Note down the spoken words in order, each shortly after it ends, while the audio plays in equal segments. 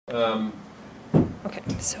Okay,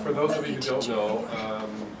 so for those of you who don't know,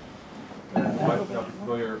 who might not be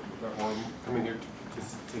familiar or coming here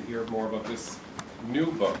to hear more about this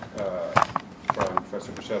new book from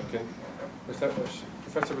Professor Bashevkin.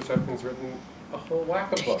 Professor Bashevkin's written a whole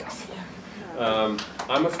whack of books.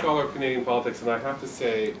 I'm a scholar of Canadian politics, and I have to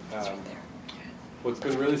say, what's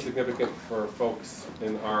been really significant for folks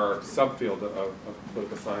in our subfield of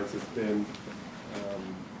political science has been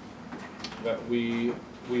that we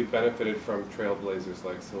benefited from trailblazers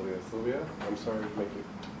like Sylvia. Sylvia, I'm sorry to make you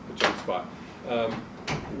a jump spot.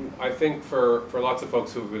 I think for lots of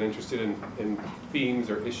folks who have been interested in themes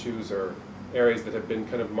or issues or areas that have been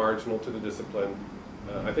kind of marginal to the discipline,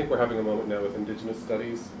 I think we're having a moment now with Indigenous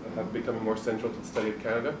studies becoming more central to the study of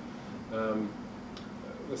Canada.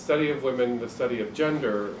 The study of women, the study of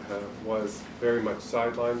gender was very much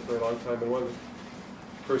sidelined for a long time, and one of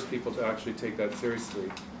the first people to actually take that seriously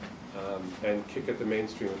and kick at the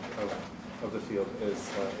mainstream of the field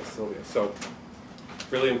is Sylvia. So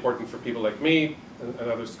really important for people like me and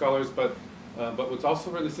other scholars, but what's also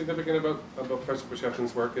really significant about Professor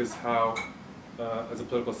Bashevkin's work is how, as a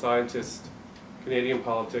political scientist, Canadian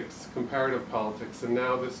politics, comparative politics, and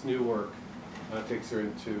now this new work takes her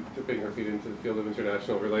into dipping her feet into the field of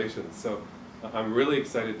international relations. So I'm really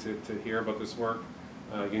excited to hear about this work.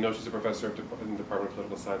 You know, she's a professor in the Department of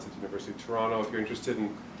Political Science at the University of Toronto. If you're interested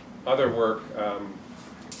in other work, oh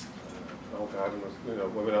God,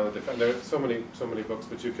 Women on the Defense. There are so many books,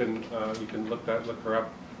 but you can look her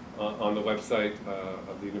up on the website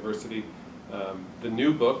of the university. The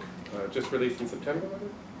new book just released in September,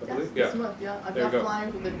 I believe. Yes, this month, yeah. I've got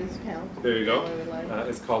flyers with a discount. There you go.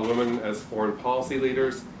 It's called Women as Foreign Policy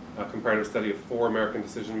Leaders, a comparative study of 4 American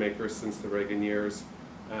decision makers since the Reagan years,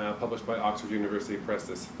 published by Oxford University Press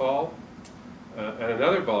this fall. And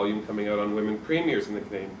another volume coming out on women premiers in the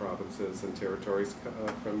Canadian provinces and territories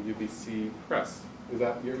from UBC Press. Is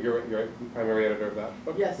that you're primary editor of that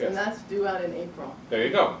book? Yes, and that's due out in April. There you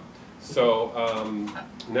go. So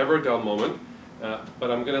never a dull moment. But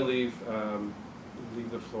I'm going to leave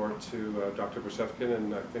the floor to Dr. Bashevkin,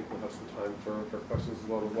 and I think we'll have some time for questions as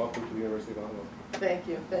well. Welcome to the University of Ottawa. Thank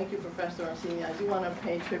you, Professor Orsini. I do want to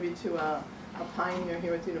pay tribute to a pioneer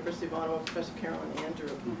here at the University of Ottawa, Professor Carolyn Andrew,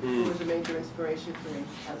 who was a major inspiration for me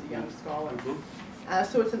as a young scholar.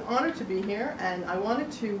 So it's an honor to be here, and I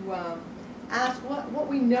wanted to ask what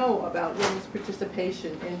we know about women's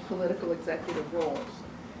participation in political executive roles.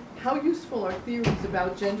 How useful are theories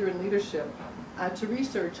about gender and leadership to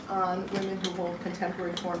research on women who hold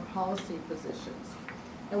contemporary foreign policy positions?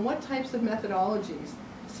 And what types of methodologies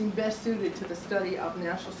seem best suited to the study of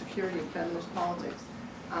national security and feminist politics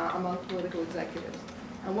among political executives?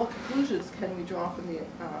 And what conclusions can we draw from the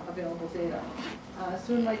available data?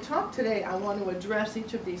 So in my talk today, I want to address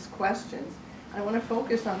each of these questions. I want to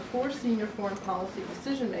focus on 4 senior foreign policy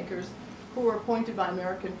decision makers who were appointed by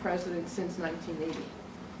American presidents since 1980.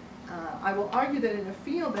 I will argue that in a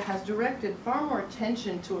field that has directed far more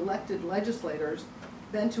attention to elected legislators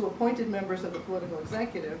than to appointed members of the political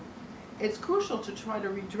executive, it's crucial to try to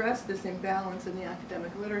redress this imbalance in the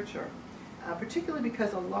academic literature, particularly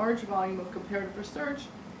because a large volume of comparative research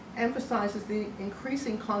emphasizes the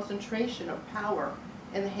increasing concentration of power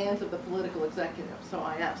in the hands of the political executive. So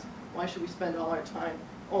I ask, why should we spend all our time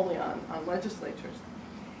only on legislatures?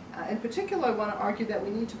 In particular, I want to argue that we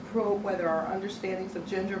need to probe whether our understandings of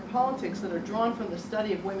gender politics that are drawn from the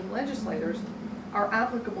study of women legislators are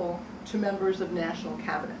applicable to members of national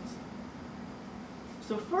cabinets.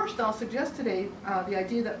 So first, I'll suggest today the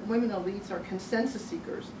idea that women elites are consensus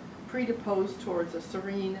seekers, predisposed towards a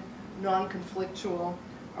serene, non-conflictual,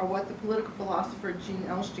 or what the political philosopher Jean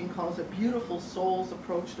Elshtain calls a beautiful soul's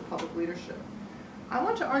approach to public leadership. I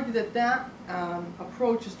want to argue that that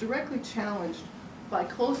approach is directly challenged by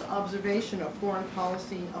close observation of foreign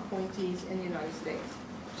policy appointees in the United States.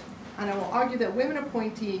 And I will argue that women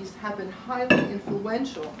appointees have been highly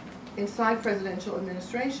influential inside presidential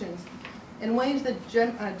administrations in ways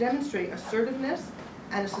that demonstrate assertiveness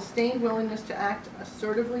and a sustained willingness to act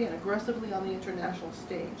assertively and aggressively on the international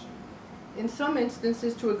stage. In some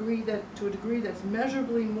instances, to a degree that's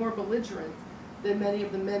measurably more belligerent than many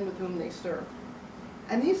of the men with whom they serve.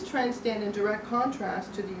 And these trends stand in direct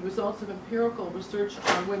contrast to the results of empirical research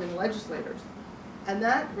on women legislators. And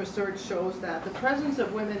that research shows that the presence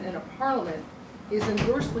of women in a parliament is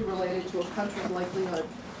inversely related to a country's likelihood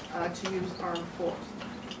to use armed force.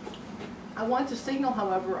 I want to signal,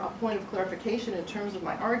 however, a point of clarification in terms of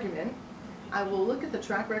my argument. I will look at the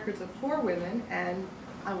track records of 4 women, and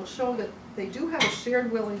I will show that they do have a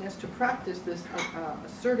shared willingness to practice this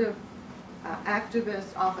assertive,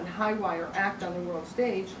 activist, often high-wire act on the world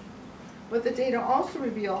stage, But the data also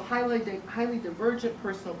reveal highly divergent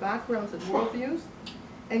personal backgrounds and worldviews,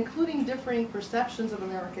 including differing perceptions of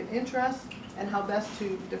American interests and how best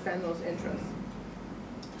to defend those interests.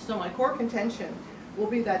 So my core contention will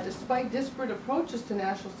be that despite disparate approaches to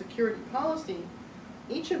national security policy,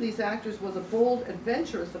 each of these actors was a bold,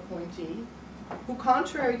 adventurous appointee who,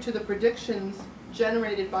 contrary to the predictions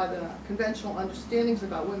generated by the conventional understandings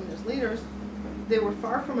about women as leaders, they were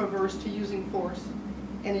far from averse to using force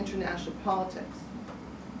in international politics.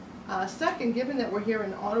 Second, given that we're here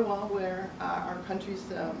in Ottawa, where our country's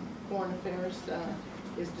foreign affairs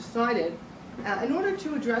is decided, in order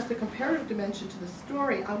to address the comparative dimension to the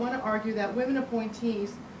story, I want to argue that women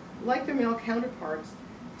appointees, like their male counterparts,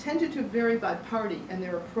 tended to vary by party in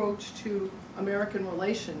their approach to American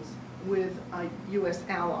relations with U.S.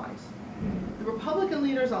 allies. The Republican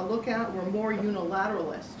leaders I'll look at were more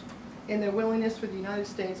unilateralist in their willingness for the United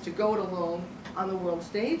States to go it alone on the world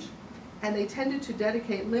stage, and they tended to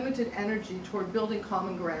dedicate limited energy toward building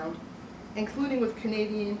common ground, including with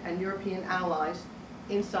Canadian and European allies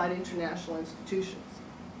inside international institutions.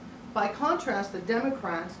 By contrast, the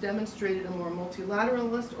Democrats demonstrated a more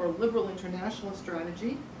multilateralist or liberal internationalist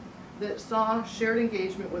strategy that saw shared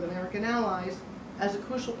engagement with American allies as a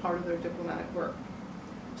crucial part of their diplomatic work.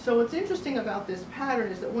 So what's interesting about this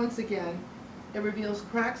pattern is that once again, it reveals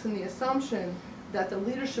cracks in the assumption that the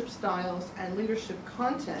leadership styles and leadership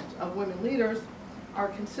content of women leaders are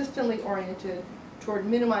consistently oriented toward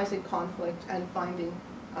minimizing conflict and finding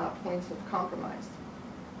points of compromise.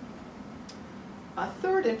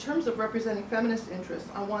 Third, in terms of representing feminist interests,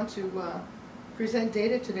 I want to present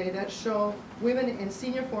data today that show women in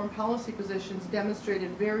senior foreign policy positions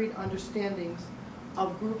demonstrated varied understandings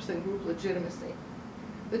of groups and group legitimacy.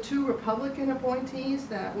 The two Republican appointees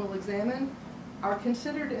that we'll examine are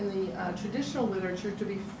considered in the traditional literature to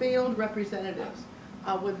be failed representatives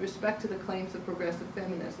with respect to the claims of progressive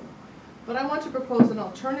feminism. But I want to propose an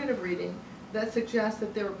alternative reading that suggests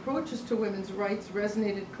that their approaches to women's rights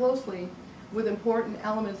resonated closely with important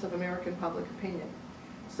elements of American public opinion.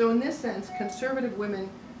 So in this sense, conservative women,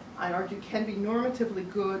 I argue, can be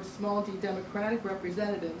normatively good, small d democratic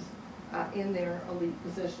representatives in their elite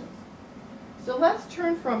positions. So let's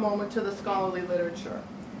turn for a moment to the scholarly literature,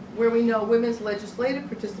 where we know women's legislative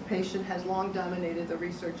participation has long dominated the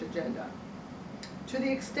research agenda. To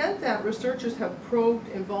the extent that researchers have probed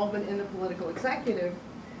involvement in the political executive,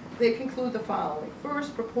 they conclude the following.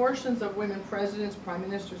 First, proportions of women presidents, prime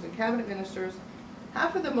ministers, and cabinet ministers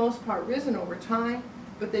have for the most part risen over time,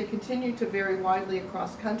 but they continue to vary widely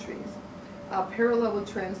across countries, parallel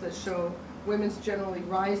with trends that show women's generally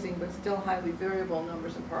rising but still highly variable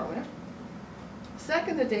numbers in parliament.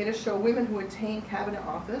 Second, the data show women who attain cabinet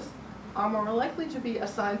office are more likely to be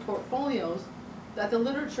assigned portfolios that the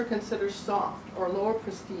literature considers soft or lower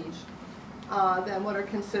prestige than what are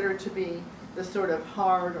considered to be the sort of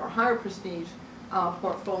hard or higher prestige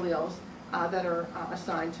portfolios that are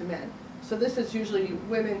assigned to men. So this is usually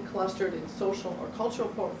women clustered in social or cultural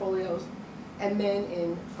portfolios and men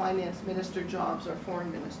in finance minister jobs or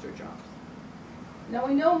foreign minister jobs. Now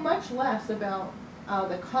we know much less about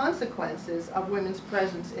the consequences of women's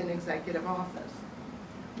presence in executive office.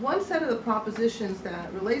 One set of the propositions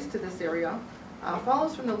that relates to this area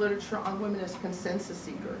follows from the literature on women as consensus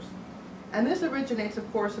seekers. And this originates, of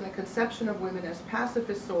course, in a conception of women as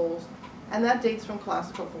pacifist souls, and that dates from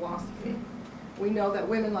classical philosophy. We know that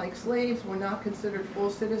women, like slaves, were not considered full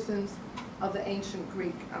citizens of the ancient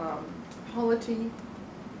Greek polity,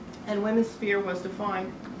 and women's sphere was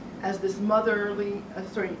defined as this motherly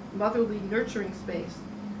nurturing space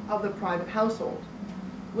of the private household,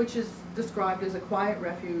 which is described as a quiet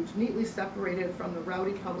refuge, neatly separated from the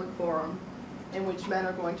rowdy public forum in which men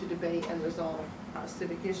are going to debate and resolve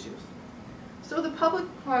civic issues. So the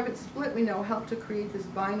public-private split, we know, helped to create this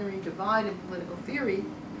binary divide in political theory,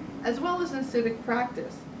 as well as in civic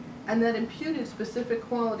practice, and that imputed specific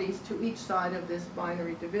qualities to each side of this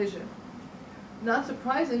binary division. Not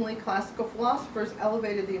surprisingly, classical philosophers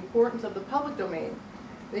elevated the importance of the public domain,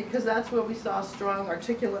 because that's where we saw strong,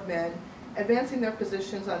 articulate men advancing their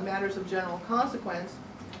positions on matters of general consequence,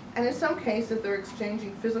 and in some cases they're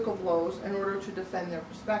exchanging physical blows in order to defend their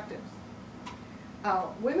perspectives.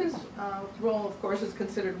 Women's role, of course, is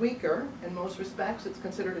considered weaker. In most respects, it's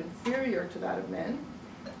considered inferior to that of men,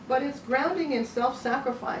 but its grounding in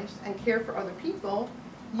self-sacrifice and care for other people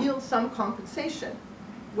yields some compensation,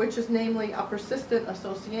 which is namely a persistent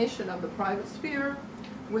association of the private sphere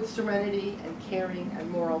with serenity and caring and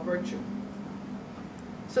moral virtue.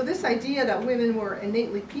 So this idea that women were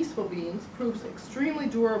innately peaceful beings proves extremely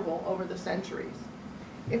durable over the centuries.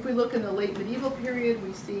 If we look in the late medieval period,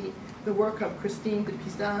 we see the work of Christine de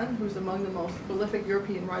Pizan, who's among the most prolific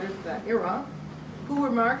European writers of that era, who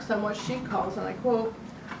remarks on what she calls, and I quote,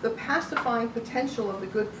 "the pacifying potential of the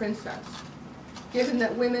good princess, given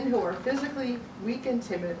that women who are physically weak and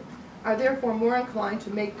timid are therefore more inclined to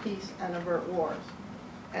make peace and avert wars,"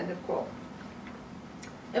 end of quote.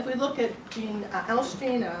 If we look at Jean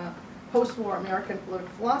Elstein, a post-war American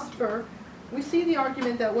political philosopher, we see the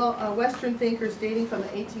argument that, well, Western thinkers dating from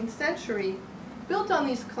the 18th century built on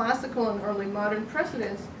these classical and early modern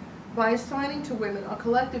precedents by assigning to women a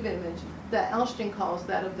collective image that Elstein calls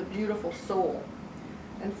that of the beautiful soul,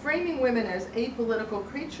 and framing women as apolitical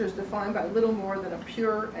creatures defined by little more than a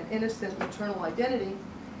pure and innocent maternal identity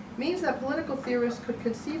means that political theorists could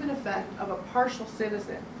conceive in effect of a partial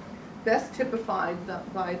citizen, best typified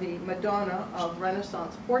by the Madonna of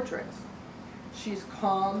Renaissance portraits. She's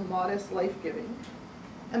calm, modest, life-giving.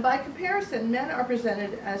 And by comparison, men are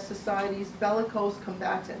presented as society's bellicose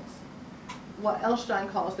combatants, what Elstein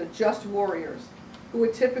calls the just warriors, who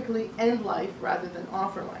would typically end life rather than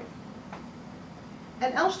offer life.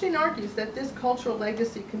 And Elstein argues that this cultural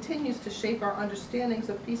legacy continues to shape our understandings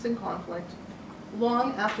of peace and conflict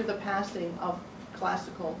long after the passing of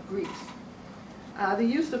classical Greece. The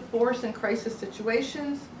use of force in crisis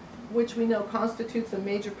situations, which we know constitutes a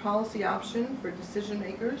major policy option for decision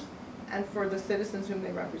makers and for the citizens whom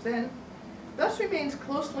they represent, thus remains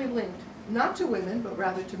closely linked not to women but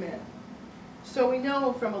rather to men. So we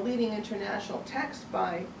know from a leading international text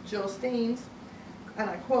by Jill Staines, and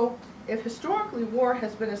I quote, "If historically war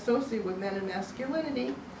has been associated with men and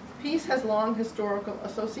masculinity, peace has long historical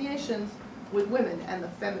associations with women and the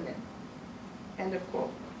feminine," end of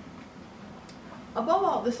quote. Above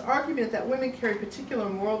all, this argument that women carry particular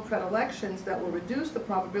moral predilections that will reduce the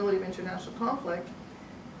probability of international conflict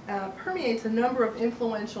permeates a number of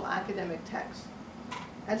influential academic texts.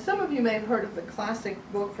 And some of you may have heard of the classic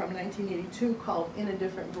book from 1982 called In a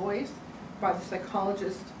Different Voice by the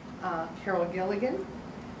psychologist Carol Gilligan.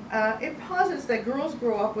 It posits that girls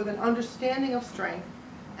grow up with an understanding of strength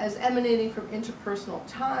as emanating from interpersonal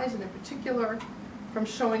ties, and in particular from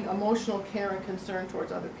showing emotional care and concern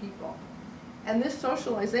towards other people. And this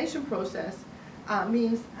socialization process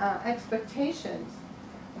means expectations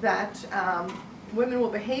that women will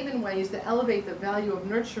behave in ways that elevate the value of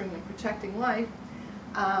nurturing and protecting life,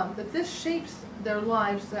 that this shapes their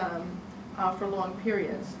lives for long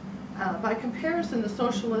periods. By comparison, the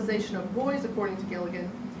socialization of boys, according to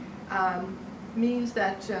Gilligan, means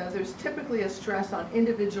that there's typically a stress on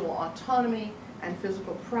individual autonomy and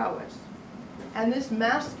physical prowess. And this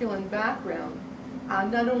masculine background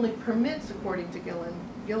not only permits, according to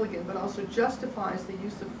Gilligan, but also justifies the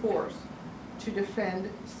use of force to defend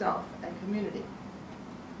self and community.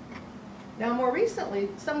 Now, more recently,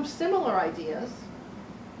 some similar ideas,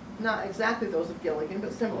 not exactly those of Gilligan,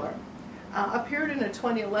 but similar, appeared in a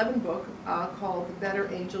 2011 book called The Better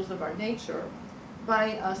Angels of Our Nature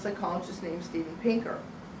by a psychologist named Steven Pinker.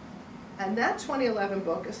 And that 2011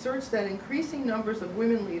 book asserts that increasing numbers of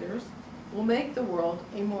women leaders will make the world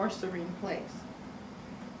a more serene place.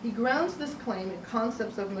 He grounds this claim in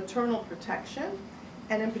concepts of maternal protection,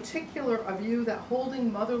 and in particular a view that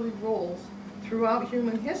holding motherly roles throughout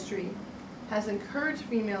human history has encouraged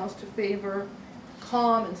females to favor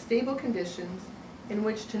calm and stable conditions in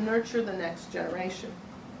which to nurture the next generation.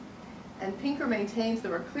 And Pinker maintains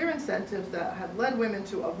there are clear incentives that have led women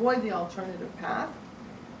to avoid the alternative path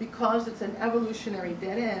because it's an evolutionary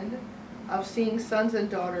dead end of seeing sons and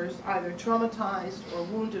daughters either traumatized or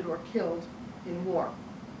wounded or killed in war.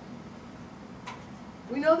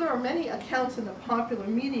 We know there are many accounts in the popular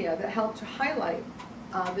media that help to highlight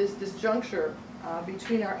this disjuncture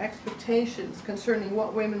between our expectations concerning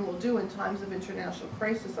what women will do in times of international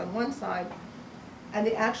crisis on one side and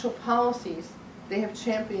the actual policies they have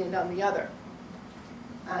championed on the other.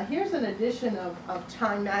 Here's an edition of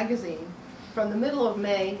Time magazine from the middle of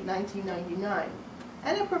May 1999,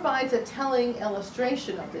 and it provides a telling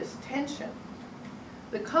illustration of this tension.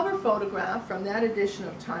 The cover photograph from that edition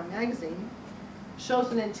of Time magazine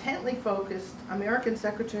shows an intently focused American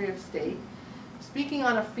Secretary of State speaking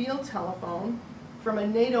on a field telephone from a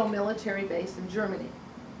NATO military base in Germany.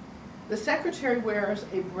 The Secretary wears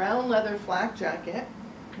a brown leather flak jacket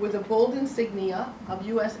with a bold insignia of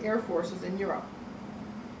U.S. Air Forces in Europe.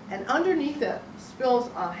 And underneath it spills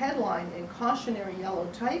a headline in cautionary yellow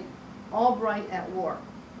type, "All bright at war."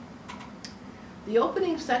 The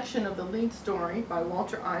opening section of the lead story by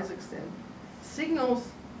Walter Isaacson signals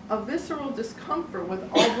a visceral discomfort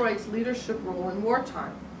with Albright's leadership role in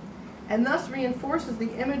wartime, and thus reinforces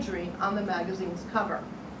the imagery on the magazine's cover.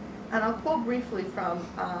 And I'll quote briefly from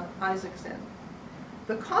Isaacson.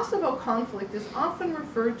 The Kosovo conflict is often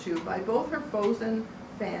referred to by both her foes and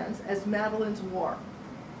fans as Madeline's War.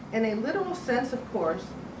 In a literal sense, of course,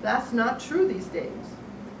 that's not true these days.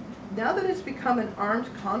 Now that it's become an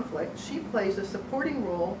armed conflict, she plays a supporting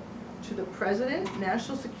role to the President,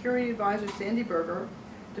 National Security Advisor Sandy Berger,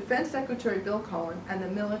 Defense Secretary Bill Cohen, and the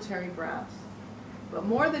military brass. But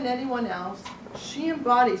more than anyone else, she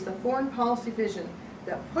embodies the foreign policy vision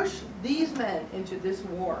that pushed these men into this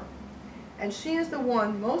war. And she is the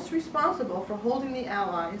one most responsible for holding the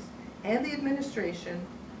Allies and the administration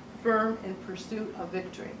firm in pursuit of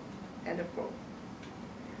victory. End of quote.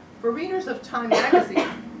 For readers of Time magazine,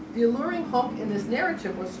 the alluring hook in this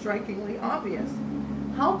narrative was strikingly obvious.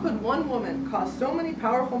 How could one woman cause so many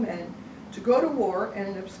powerful men to go to war in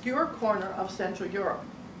an obscure corner of Central Europe?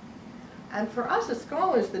 And for us as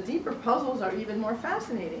scholars, the deeper puzzles are even more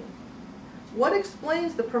fascinating. What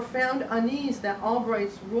explains the profound unease that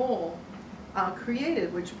Albright's role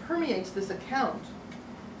created, which permeates this account?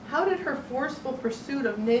 How did her forceful pursuit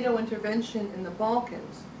of NATO intervention in the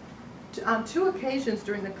Balkans, on 2 occasions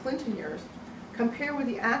during the Clinton years, compare with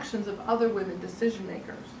the actions of other women decision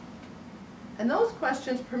makers? And those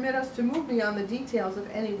questions permit us to move beyond the details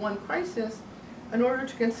of any one crisis in order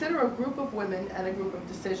to consider a group of women and a group of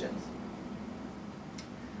decisions.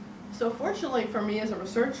 So fortunately for me as a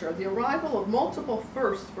researcher, the arrival of multiple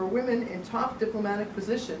firsts for women in top diplomatic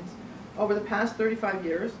positions over the past 35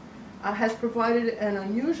 years has provided an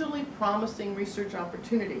unusually promising research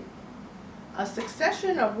opportunity. A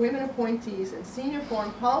succession of women appointees in senior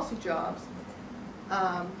foreign policy jobs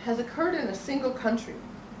has occurred in a single country,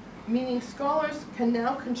 meaning scholars can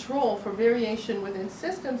now control for variation within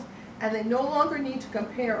systems, and they no longer need to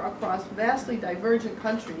compare across vastly divergent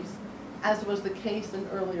countries, as was the case in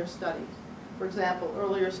earlier studies. For example,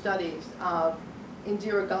 earlier studies of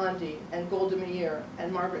Indira Gandhi and Golda Meir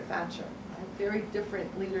and Margaret Thatcher, very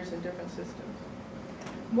different leaders in different systems.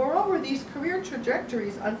 Moreover, these career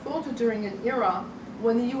trajectories unfolded during an era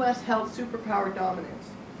when the U.S. held superpower dominance,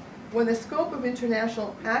 when the scope of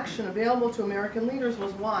international action available to American leaders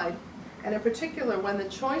was wide, and in particular when the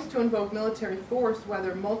choice to invoke military force,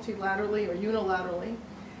 whether multilaterally or unilaterally,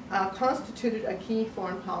 constituted a key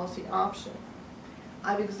foreign policy option.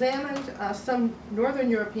 I've examined some Northern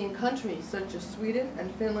European countries such as Sweden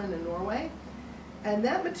and Finland and Norway, and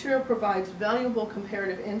that material provides valuable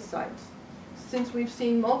comparative insights, since we've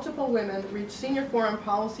seen multiple women reach senior foreign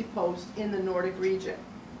policy posts in the Nordic region.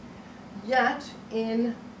 Yet,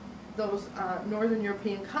 in those Northern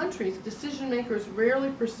European countries, decision makers rarely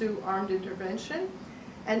pursue armed intervention,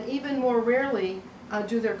 and even more rarely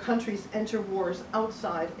do their countries enter wars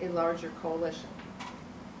outside a larger coalition.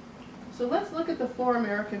 So let's look at the 4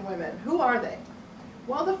 American women. Who are they?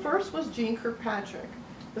 Well, the first was Jean Kirkpatrick,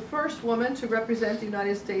 the first woman to represent the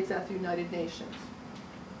United States at the United Nations.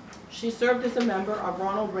 She served as a member of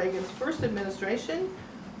Ronald Reagan's first administration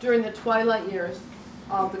during the twilight years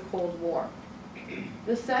of the Cold War.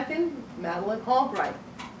 The second, Madeleine Albright,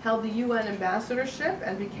 held the UN ambassadorship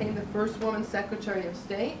and became the first woman Secretary of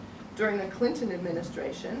State during the Clinton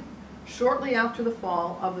administration, shortly after the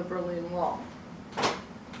fall of the Berlin Wall.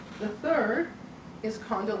 The third is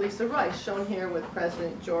Condoleezza Rice, shown here with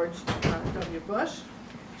President George W. Bush.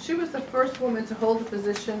 She was the first woman to hold the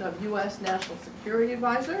position of U.S. National Security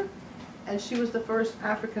Advisor, and she was the first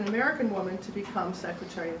African-American woman to become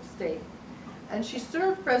Secretary of State. And she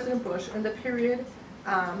served President Bush in the period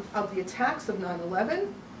of the attacks of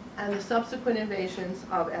 9/11 and the subsequent invasions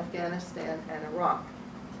of Afghanistan and Iraq.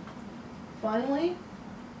 Finally,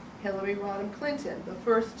 Hillary Rodham Clinton, the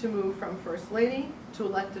first to move from First Lady to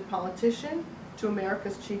elected politician to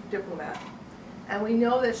America's chief diplomat. And we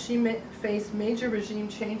know that she faced major regime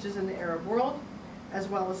changes in the Arab world, as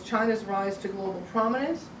well as China's rise to global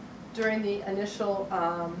prominence during the initial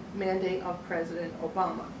mandate of President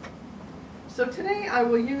Obama. So today I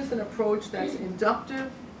will use an approach that's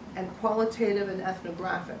inductive and qualitative and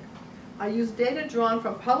ethnographic. I use data drawn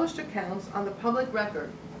from published accounts on the public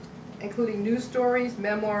record, including news stories,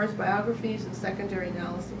 memoirs, biographies, and secondary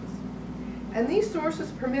analyses. And these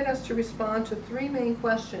sources permit us to respond to 3 main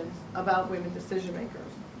questions about women decision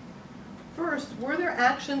makers. First, were their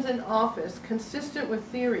actions in office consistent with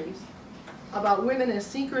theories about women as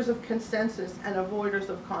seekers of consensus and avoiders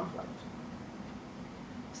of conflict?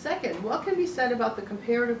 Second, what can be said about the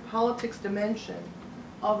comparative politics dimension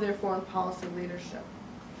of their foreign policy leadership?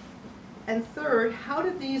 And third, how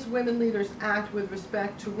did these women leaders act with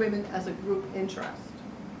respect to women as a group interest?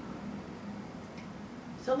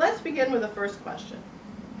 So let's begin with the first question.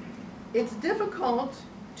 It's difficult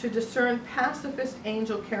to discern pacifist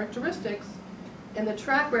angel characteristics in the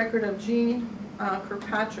track record of Jean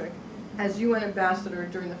Kirkpatrick as UN ambassador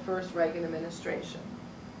during the first Reagan administration.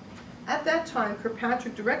 At that time,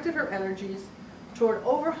 Kirkpatrick directed her energies toward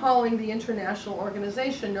overhauling the international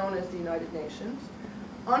organization known as the United Nations,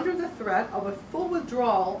 under the threat of a full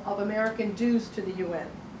withdrawal of American dues to the UN.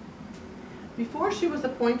 Before she was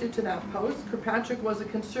appointed to that post, Kirkpatrick was a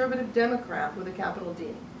conservative Democrat with a capital D,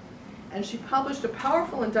 and she published a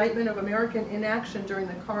powerful indictment of American inaction during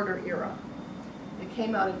the Carter era. It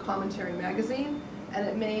came out in Commentary magazine, and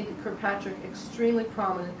it made Kirkpatrick extremely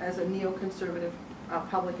prominent as a neoconservative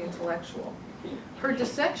public intellectual. Her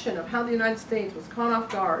dissection of how the United States was caught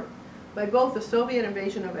off guard by both the Soviet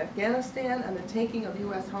invasion of Afghanistan and the taking of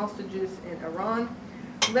US hostages in Iran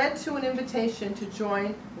led to an invitation to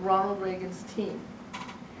join Ronald Reagan's team.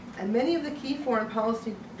 And many of the key foreign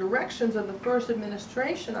policy directions of the first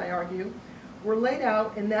administration, I argue, were laid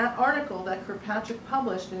out in that article that Kirkpatrick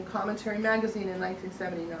published in Commentary magazine in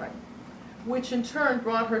 1979, which in turn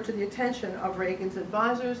brought her to the attention of Reagan's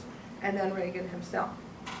advisors and then Reagan himself.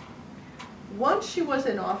 Once she was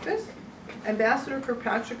in office, Ambassador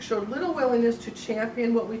Kirkpatrick showed little willingness to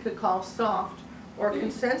champion what we could call soft or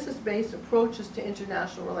consensus-based approaches to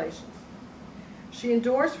international relations. She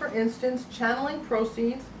endorsed, for instance, channeling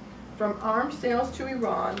proceeds from arms sales to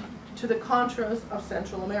Iran to the Contras of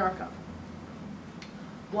Central America.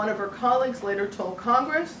 One of her colleagues later told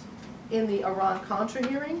Congress in the Iran-Contra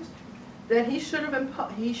hearings that he should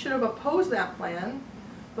have opposed that plan,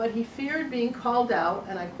 but he feared being called out,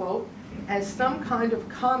 and I quote, as some kind of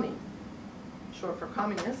commie, short for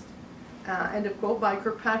communist, end of quote, by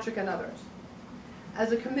Kirkpatrick and others.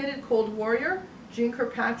 As a committed Cold Warrior, Jean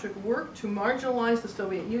Kirkpatrick worked to marginalize the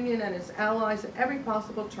Soviet Union and its allies at every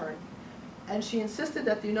possible turn, and she insisted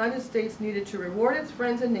that the United States needed to reward its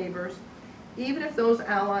friends and neighbors, even if those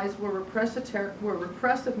allies were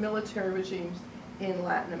repressive military regimes in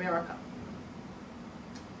Latin America.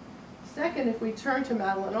 Second, if we turn to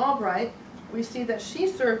Madeleine Albright, we see that she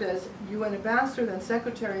served as UN ambassador, then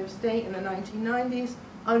Secretary of State in the 1990s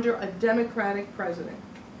under a Democratic president.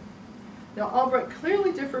 Now, Albright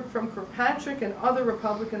clearly differed from Kirkpatrick and other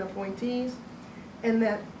Republican appointees in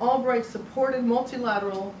that Albright supported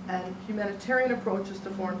multilateral and humanitarian approaches to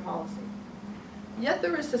foreign policy. Yet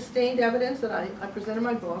there is sustained evidence that I present in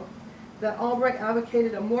my book that Albright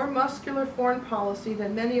advocated a more muscular foreign policy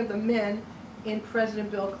than many of the men in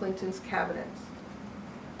President Bill Clinton's cabinets.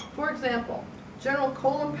 For example, General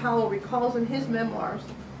Colin Powell recalls in his memoirs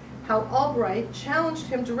how Albright challenged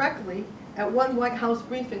him directly at one White House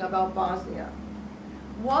briefing about Bosnia.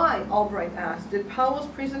 Why, Albright asked, did Powell's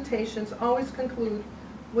presentations always conclude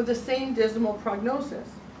with the same dismal prognosis?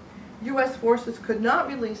 U.S. forces could not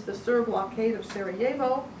release the Serb blockade of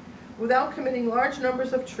Sarajevo without committing large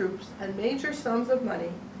numbers of troops and major sums of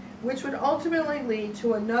money, which would ultimately lead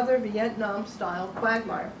to another Vietnam-style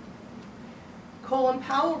quagmire. Colin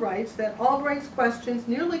Powell writes that Albright's questions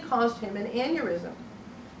nearly caused him an aneurysm,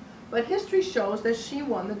 but history shows that she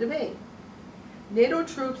won the debate. NATO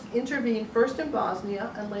troops intervened first in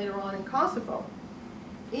Bosnia and later on in Kosovo.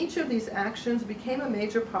 Each of these actions became a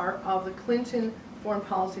major part of the Clinton foreign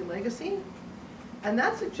policy legacy, and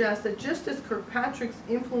that suggests that just as Kirkpatrick's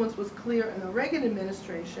influence was clear in the Reagan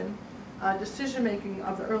administration, decision-making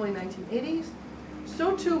of the early 1980s,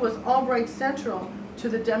 so too was Albright central to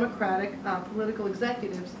the Democratic political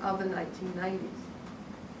executives of the 1990s.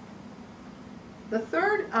 The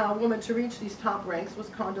third woman to reach these top ranks was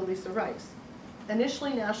Condoleezza Rice,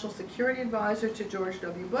 initially National Security Advisor to George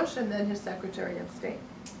W. Bush and then his Secretary of State.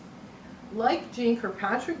 Like Jean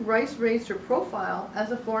Kirkpatrick, Rice raised her profile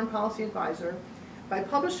as a foreign policy advisor by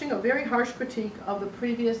publishing a very harsh critique of the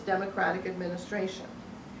previous Democratic administration.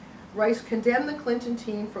 Rice condemned the Clinton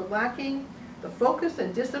team for lacking the focus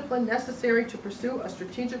and discipline necessary to pursue a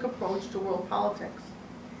strategic approach to world politics.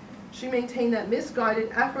 She maintained that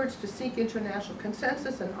misguided efforts to seek international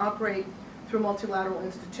consensus and operate through multilateral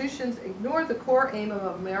institutions ignore the core aim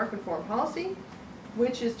of American foreign policy,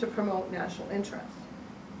 which is to promote national interests.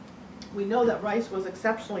 We know that Rice was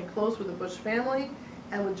exceptionally close with the Bush family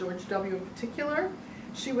and with George W. in particular.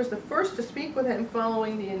 She was the first to speak with him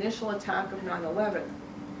following the initial attack of 9/11.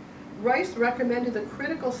 Rice recommended the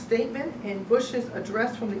critical statement in Bush's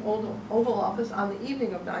address from the Oval Office on the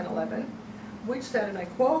evening of 9/11, which said, and I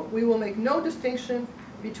quote, "We will make no distinction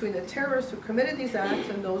between the terrorists who committed these acts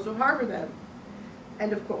and those who harbor them."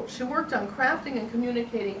 End of quote. She worked on crafting and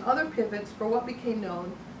communicating other pivots for what became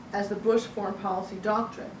known as the Bush foreign policy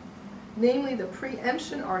doctrine, namely the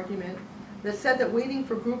preemption argument that said that waiting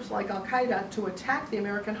for groups like Al-Qaeda to attack the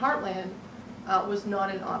American heartland was not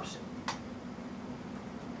an option.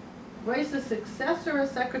 Rice's successor as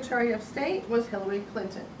Secretary of State was Hillary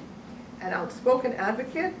Clinton, an outspoken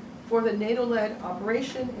advocate for the NATO-led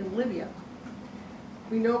operation in Libya.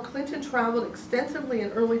 We know Clinton traveled extensively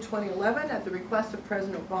in early 2011 at the request of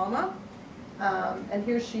President Obama, and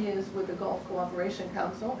here she is with the Gulf Cooperation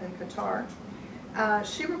Council in Qatar.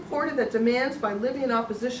 She reported that demands by Libyan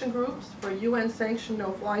opposition groups for a UN-sanctioned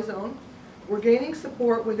no-fly zone were gaining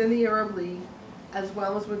support within the Arab League as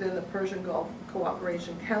well as within the Persian Gulf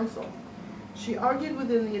Cooperation Council. She argued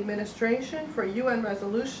within the administration for a UN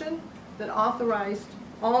resolution that authorized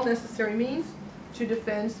all necessary means to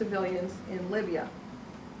defend civilians in Libya.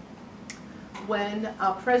 When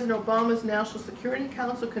President Obama's National Security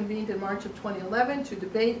Council convened in March of 2011 to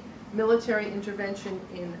debate military intervention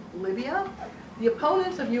in Libya, the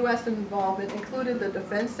opponents of U.S. involvement included the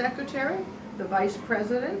Defense Secretary, the Vice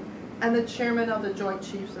President, and the Chairman of the Joint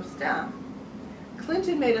Chiefs of Staff.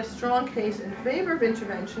 Clinton made a strong case in favor of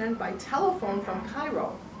intervention by telephone from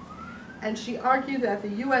Cairo, and she argued that the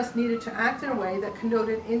U.S. needed to act in a way that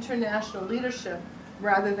connoted international leadership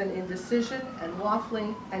rather than indecision and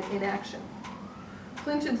waffling and inaction.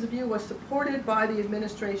 Clinton's view was supported by the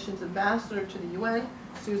administration's ambassador to the UN,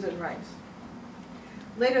 Susan Rice.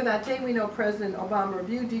 Later that day, we know President Obama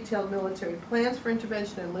reviewed detailed military plans for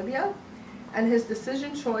intervention in Libya, and his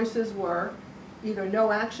decision choices were either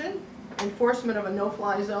no action, enforcement of a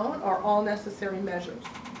no-fly zone, or all necessary measures.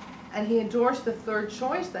 And he endorsed the third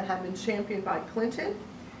choice that had been championed by Clinton,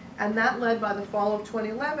 and that led by the fall of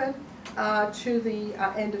 2011 to the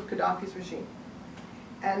end of Gaddafi's regime.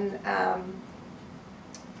 And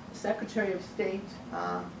Secretary of State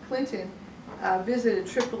Clinton visited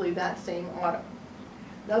Tripoli that same autumn.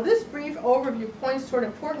 Now this brief overview points toward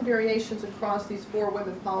important variations across these four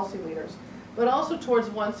women policy leaders, but also towards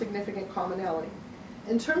one significant commonality.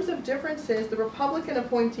 In terms of differences, the Republican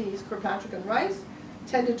appointees, Kirkpatrick and Rice,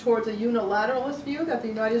 tended towards a unilateralist view that the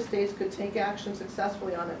United States could take action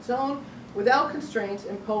successfully on its own without constraints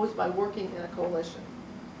imposed by working in a coalition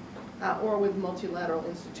or with multilateral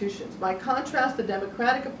institutions. By contrast, the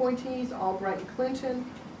Democratic appointees, Albright and Clinton,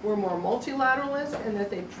 were more multilateralist in that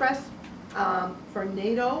they pressed for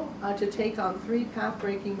NATO to take on 3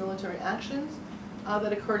 path-breaking military actions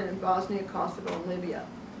that occurred in Bosnia, Kosovo, and Libya.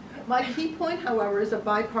 My key point, however, is a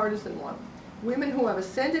bipartisan one. Women who have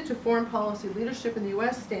ascended to foreign policy leadership in the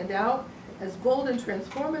U.S. stand out as bold and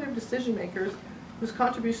transformative decision makers whose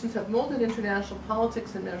contributions have molded international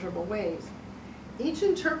politics in measurable ways. Each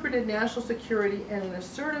interpreted national security in an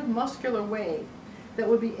assertive, muscular way that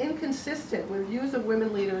would be inconsistent with views of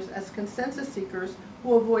women leaders as consensus seekers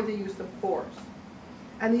who avoid the use of force.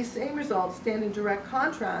 And these same results stand in direct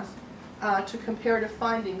contrast to comparative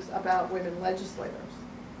findings about women legislators.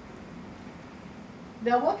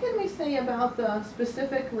 Now, what can we say about the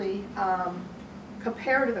specifically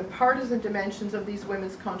comparative and partisan dimensions of these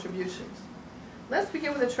women's contributions? Let's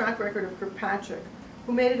begin with a track record of Kirkpatrick,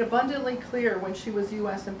 who made it abundantly clear when she was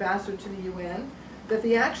U.S. ambassador to the UN that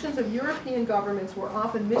the actions of European governments were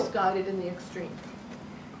often misguided in the extreme.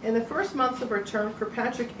 In the first months of her term,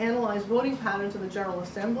 Kirkpatrick analyzed voting patterns in the General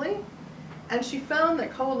Assembly, and she found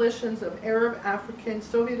that coalitions of Arab, African,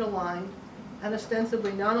 Soviet-aligned, and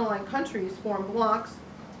ostensibly non-aligned countries formed blocs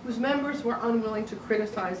whose members were unwilling to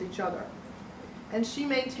criticize each other. And she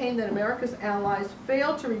maintained that America's allies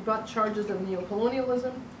failed to rebut charges of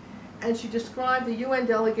neocolonialism, and she described the UN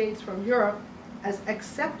delegates from Europe as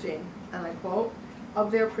accepting, and I quote,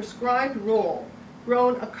 of their prescribed role,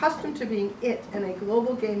 grown accustomed to being it in a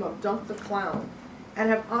global game of dunk the clown, and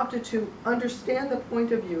have opted to understand the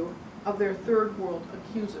point of view of their third world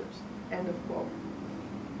accusers, end of quote.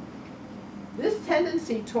 This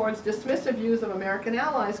tendency towards dismissive views of American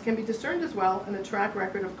allies can be discerned as well in the track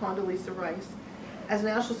record of Condoleezza Rice as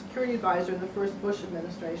National Security Advisor in the first Bush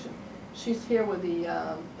administration. She's here with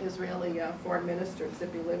the Israeli Foreign Minister,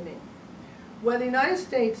 Tzipi Livni. When the United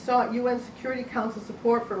States sought UN Security Council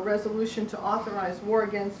support for a resolution to authorize war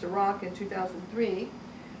against Iraq in 2003,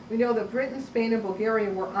 we know that Britain, Spain, and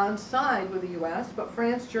Bulgaria were on side with the U.S., but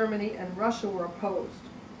France, Germany, and Russia were opposed.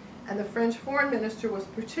 And the French foreign minister was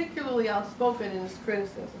particularly outspoken in his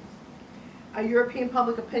criticisms. European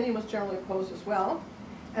public opinion was generally opposed as well.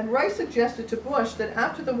 And Rice suggested to Bush that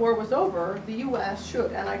after the war was over, the U.S.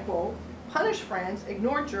 should, and I quote, punish France,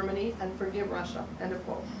 ignore Germany, and forgive Russia, end of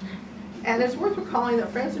quote. And it's worth recalling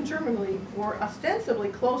that France and Germany were ostensibly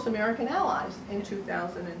close American allies in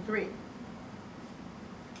 2003.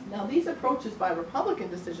 Now, these approaches by Republican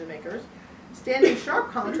decision makers stand in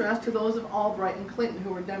sharp contrast to those of Albright and Clinton,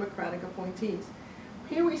 who were Democratic appointees.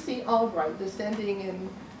 Here we see Albright descending in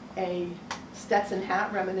a Stetson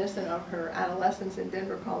hat reminiscent of her adolescence in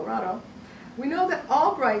Denver, Colorado. We know that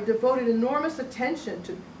Albright devoted enormous attention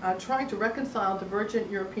to trying to reconcile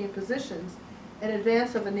divergent European positions in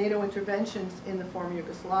advance of the NATO interventions in the former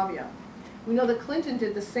Yugoslavia. We know that Clinton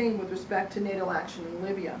did the same with respect to NATO action in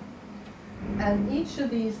Libya. And each of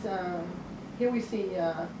these, here we see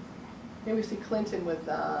Clinton with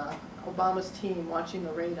Obama's team watching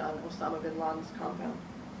the raid on Osama bin Laden's compound.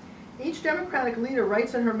 Each Democratic leader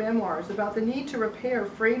writes in her memoirs about the need to repair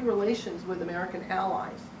frayed relations with American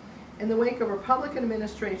allies in the wake of Republican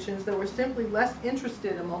administrations that were simply less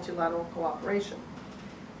interested in multilateral cooperation.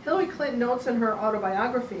 Hillary Clinton notes in her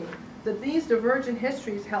autobiography that these divergent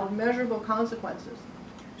histories held measurable consequences.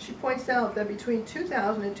 She points out that between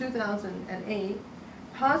 2000 and 2008,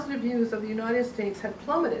 positive views of the United States had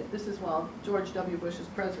plummeted. This is while George W. Bush is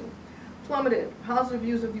president. Plummeted positive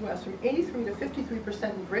views of the U.S. from 83 to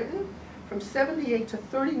 53% in Britain, from 78 to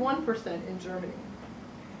 31% in Germany.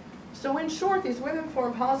 So in short, these women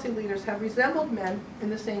foreign policy leaders have resembled men in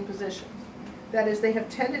the same positions. That is, they have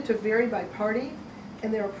tended to vary by party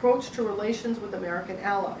in their approach to relations with American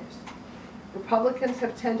allies. Republicans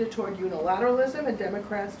have tended toward unilateralism and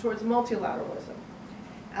Democrats towards multilateralism.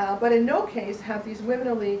 But in no case have these women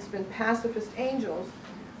elites been pacifist angels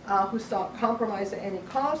who sought compromise at any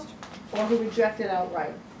cost or who rejected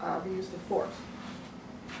outright the use of force.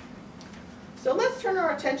 So let's turn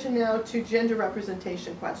our attention now to gender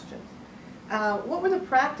representation questions. What were the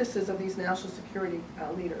practices of these national security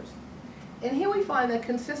leaders? And here we find that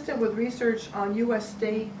consistent with research on U.S.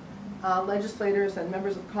 state legislators and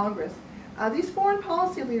members of Congress, these foreign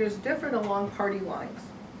policy leaders differed along party lines.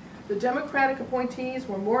 The Democratic appointees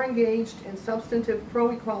were more engaged in substantive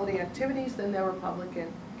pro-equality activities than their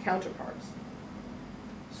Republican counterparts.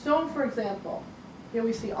 So, for example, here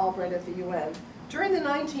we see Albright at the UN. During the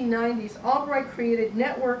 1990s, Albright created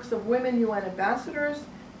networks of women UN ambassadors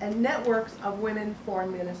and networks of women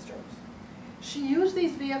foreign ministers. She used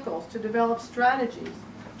these vehicles to develop strategies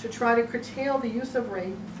to try to curtail the use of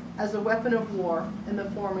rape as a weapon of war in the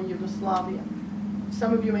former Yugoslavia.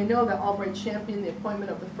 Some of you may know that Albright championed the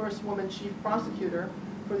appointment of the first woman chief prosecutor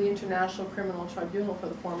for the International Criminal Tribunal for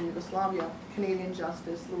the former Yugoslavia, Canadian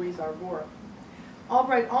Justice Louise Arbour.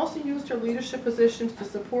 Albright also used her leadership positions to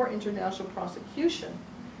support international prosecution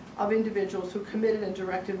of individuals who committed and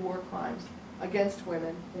directed war crimes against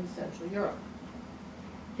women in Central Europe.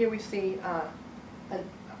 Here we see an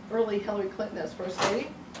early Hillary Clinton as First Lady,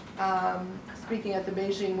 speaking at the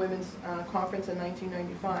Beijing Women's Conference in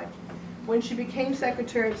 1995. When she became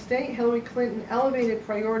Secretary of State, Hillary Clinton elevated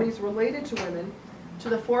priorities related to women to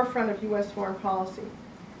the forefront of U.S. foreign policy,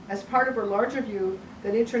 as part of her larger view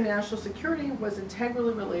that international security was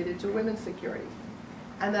integrally related to women's security.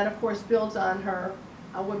 And that, of course, builds on her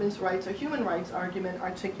women's rights or human rights argument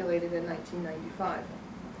articulated in 1995.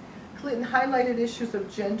 Clinton highlighted issues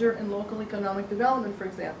of gender and local economic development, for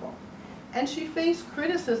example. And she faced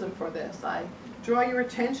criticism for this. I draw your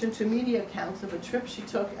attention to media accounts of a trip she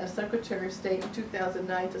took as Secretary of State in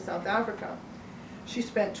 2009 to South Africa. She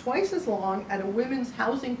spent twice as long at a women's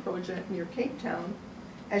housing project near Cape Town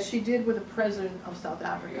as she did with the President of South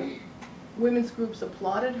Africa. Women's groups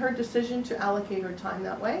applauded her decision to allocate her time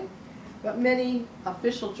that way, but many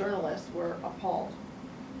official journalists were appalled.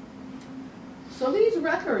 So these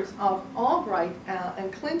records of Albright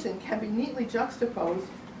and Clinton can be neatly juxtaposed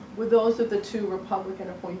with those of the two Republican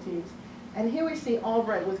appointees. And here we see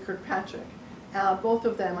Albright with Kirkpatrick. Both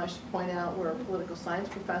of them, I should point out, were political science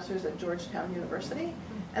professors at Georgetown University.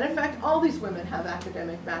 And in fact, all these women have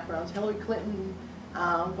academic backgrounds. Hillary Clinton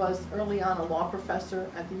was early on a law professor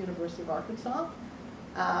at the University of Arkansas.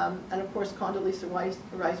 And of course, Condoleezza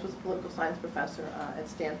Rice was a political science professor at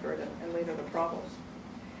Stanford and later the Provost.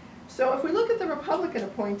 So if we look at the Republican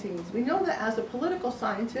appointees, we know that as a political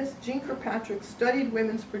scientist, Jean Kirkpatrick studied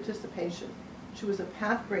women's participation. She was a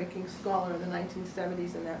path-breaking scholar in the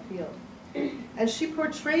 1970s in that field. And she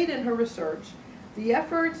portrayed in her research the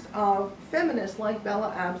efforts of feminists like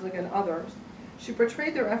Bella Abzug and others. She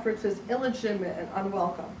portrayed their efforts as illegitimate and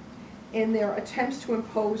unwelcome in their attempts to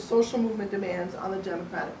impose social movement demands on the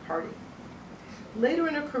Democratic Party. Later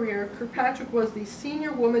in her career, Kirkpatrick was the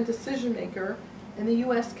senior woman decision-maker in the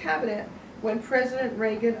U.S. cabinet when President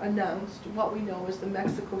Reagan announced what we know as the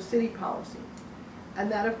Mexico City policy.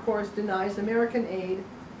 And that, of course, denies American aid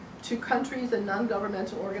to countries and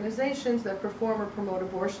non-governmental organizations that perform or promote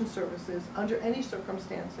abortion services under any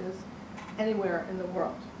circumstances anywhere in the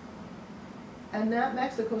world. And that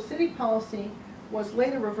Mexico City policy was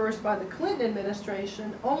later reversed by the Clinton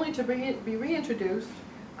administration, only to be reintroduced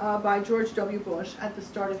by George W. Bush at the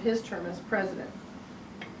start of his term as president.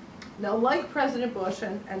 Now, like President Bush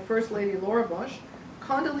and First Lady Laura Bush,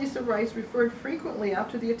 Condoleezza Rice referred frequently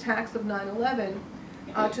after the attacks of 9/11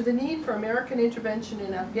 to the need for American intervention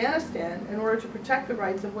in Afghanistan in order to protect the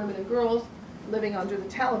rights of women and girls living under the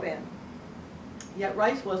Taliban. Yet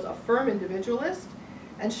Rice was a firm individualist,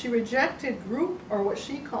 and she rejected group, or what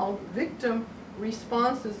she called victim,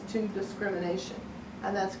 responses to discrimination.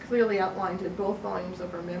 And that's clearly outlined in both volumes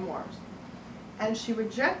of her memoirs. And she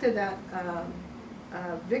rejected that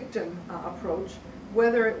victim approach,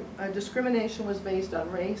 whether discrimination was based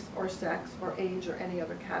on race or sex or age or any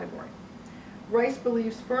other category. Rice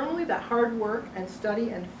believes firmly that hard work and study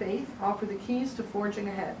and faith offer the keys to forging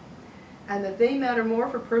ahead, and that they matter more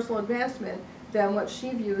for personal advancement than what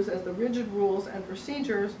she views as the rigid rules and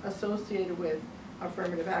procedures associated with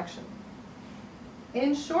affirmative action.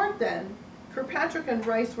 In short then, Kirkpatrick and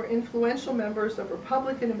Rice were influential members of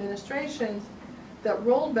Republican administrations that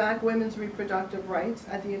rolled back women's reproductive rights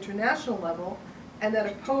at the international level and that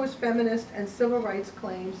opposed feminist and civil rights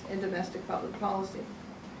claims in domestic public policy.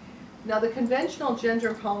 Now, the conventional gender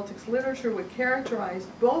and politics literature would characterize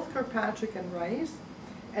both Kirkpatrick and Rice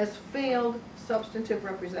as failed substantive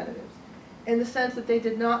representatives, in the sense that they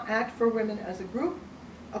did not act for women as a group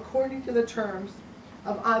according to the terms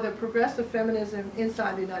of either progressive feminism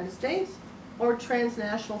inside the United States or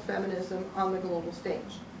transnational feminism on the global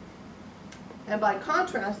stage. And by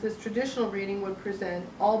contrast, this traditional reading would present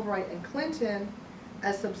Albright and Clinton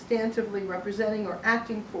as substantively representing or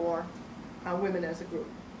acting for women as a group.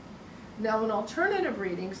 Now, an alternative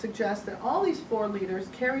reading suggests that all these four leaders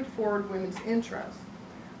carried forward women's interests,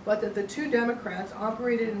 but that the two Democrats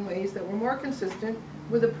operated in ways that were more consistent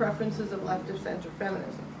with the preferences of left-of-center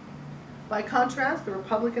feminism. By contrast, the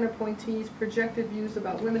Republican appointees projected views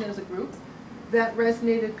about women as a group that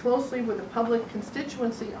resonated closely with the public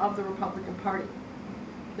constituency of the Republican Party.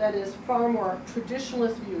 That is, far more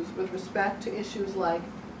traditionalist views with respect to issues like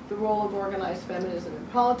the role of organized feminism in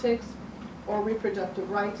politics, or reproductive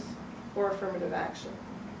rights, or affirmative action.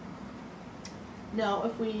 Now,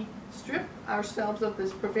 if we strip ourselves of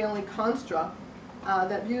this prevailing construct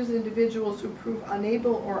that views individuals who prove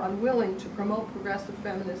unable or unwilling to promote progressive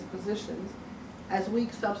feminist positions as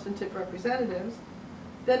weak substantive representatives,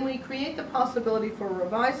 then we create the possibility for a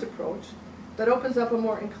revised approach that opens up a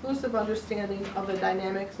more inclusive understanding of the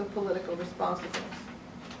dynamics of political responsiveness.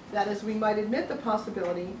 That is, we might admit the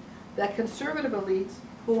possibility that conservative elites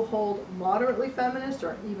who hold moderately feminist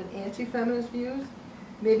or even anti-feminist views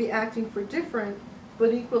may be acting for different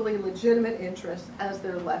but equally legitimate interests as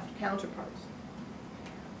their left counterparts.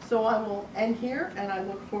 So I will end here, and I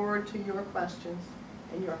look forward to your questions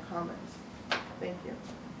and your comments. Thank you.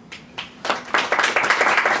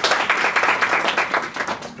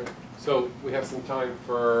 So we have some time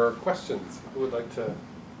for questions. Who would like to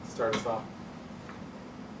start us off?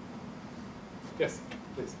 Yes,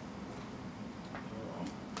 please.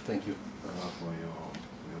 Thank you for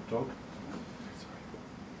your talk.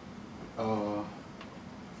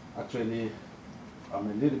 Actually, I'm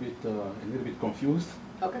a little bit confused.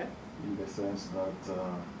 Okay. In the sense that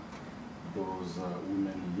those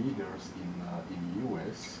women leaders in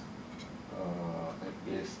U.S.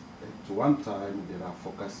 At one time they are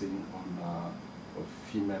focusing on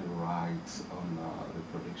female rights, on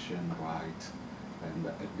reproduction rights, and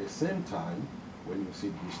at the same time, when you see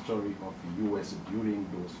the story of the U.S. during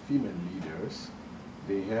those female leaders,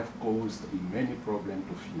 they have caused many problems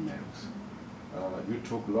to females. You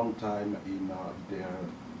took a long time in their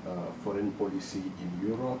foreign policy in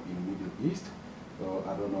Europe, in Middle East.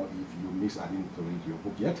 I don't know if you missed, I didn't read your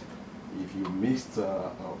book yet. If you missed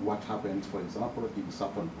what happened, for example, in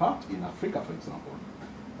certain part in Africa, for example.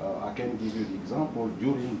 I can give you the example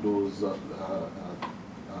during those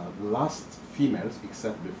last females,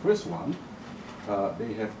 except the first one,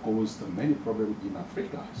 they have caused many problems in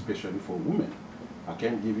Africa, especially for women. I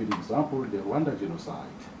can give you the example, the Rwanda genocide.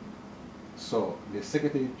 So the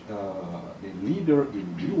secretary, the leader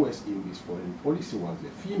in the U.S. in this foreign policy was a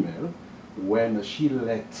female when she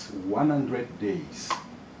let 100 days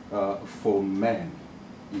for men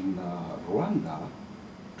in Rwanda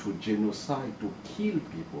to genocide, to kill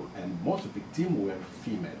people, and most victims were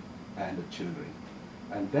female and children.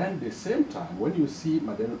 And then the same time, when you see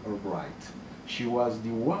Madeleine Albright, she was the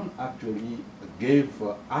one actually gave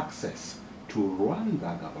access to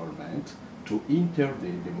Rwanda government to enter the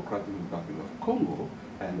Democratic Republic of Congo.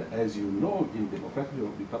 And as you know, in the Democratic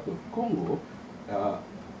Republic of Congo,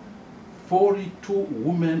 42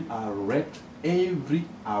 women are raped every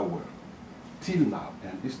hour till now.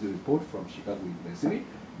 And this is the report from Chicago University.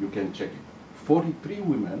 You can check it. 43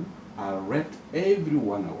 women are raped every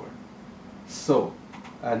 1 hour. So,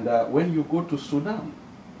 and when you go to Sudan,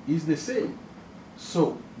 it's the same.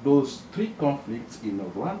 So those three conflicts in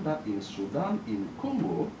Rwanda, in Sudan, in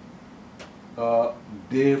Congo,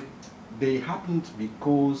 they happened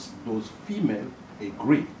because those females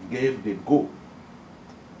agreed, gave the go.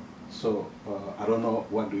 So I don't know,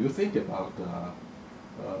 what do you think about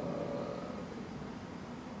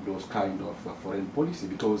those kind of foreign policy?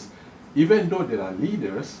 Because even though there are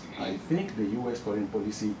leaders, I think the US foreign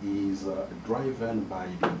policy is driven by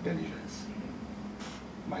the intelligence.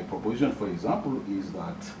 My proposition, for example, is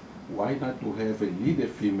that why not to have a leader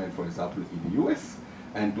female, for example, in the US,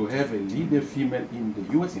 and to have a leader female in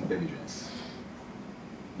the US intelligence?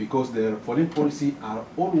 Because their foreign policy are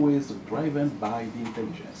always driven by the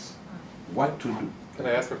intelligence. What to do? Can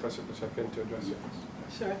I ask Professor Bashevkin to address you?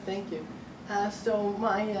 Sure, thank you. So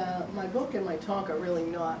my book and my talk are really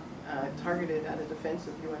not targeted at a defense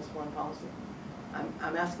of U.S. foreign policy.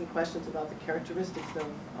 I'm asking questions about the characteristics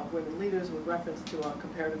of women leaders with reference to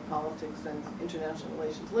comparative politics and international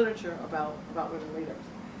relations literature about women leaders.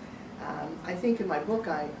 I think in my book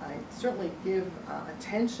I certainly give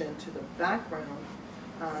attention to the background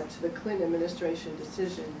to the Clinton administration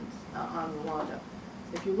decisions on Rwanda.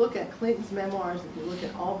 If you look at Clinton's memoirs, if you look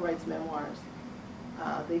at Albright's memoirs,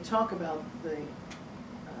 they talk about the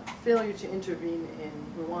failure to intervene in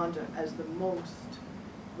Rwanda as the most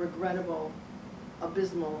regrettable,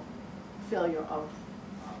 abysmal failure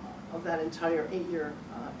of that entire 8-year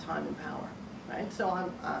time in power, right?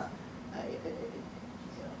 So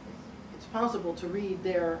it's possible to read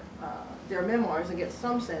their memoirs and get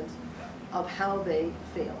some sense of how they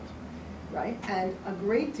failed, right? And a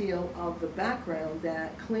great deal of the background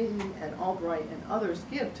that Clinton and Albright and others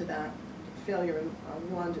give to that failure in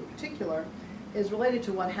Rwanda in particular is related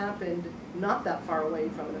to what happened not that far away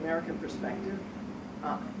from an American perspective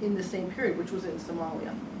in the same period, which was in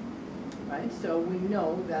Somalia, right? So we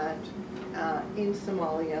know that in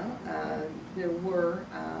Somalia there were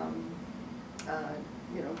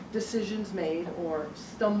decisions made or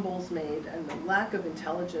stumbles made, and the lack of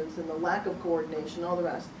intelligence and the lack of coordination, all the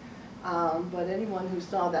rest. But anyone who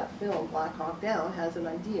saw that film, Black Hawk Down, has an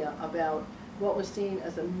idea about what was seen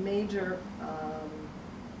as a major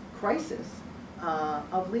crisis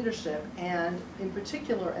of leadership, and in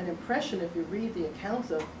particular an impression, if you read the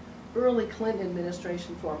accounts of early Clinton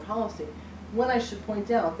administration foreign policy, when I should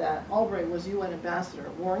point out that Albright was UN ambassador,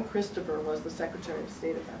 Warren Christopher was the Secretary of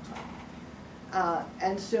State at that time.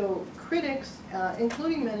 And so critics,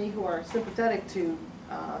 including many who are sympathetic to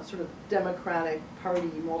sort of democratic party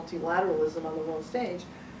multilateralism on the world stage,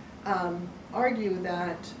 argue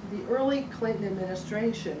that the early Clinton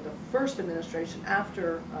administration, the first administration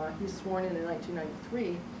after he's sworn in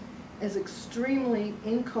 1993, is extremely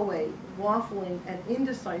inchoate, waffling, and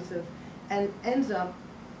indecisive, and ends up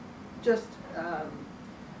just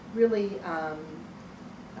really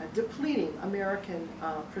depleting American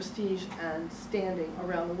prestige and standing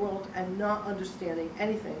around the world, and not understanding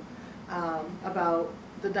anything about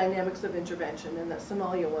the dynamics of intervention, and that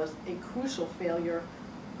Somalia was a crucial failure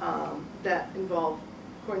that involved,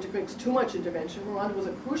 according to critics, too much intervention. Rwanda was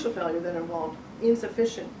a crucial failure that involved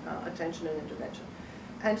insufficient attention and intervention.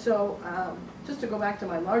 And so, just to go back to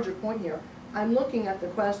my larger point here, I'm looking at the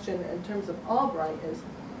question in terms of Albright is,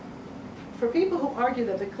 for people who argue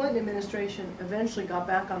that the Clinton administration eventually got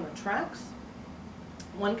back on the tracks,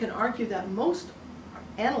 one can argue that most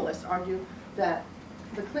analysts argue that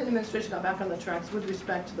the Clinton administration got back on the tracks with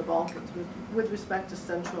respect to the Balkans, with respect to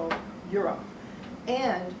Central Europe.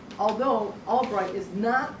 And although Albright is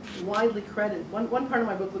not widely credited, one part of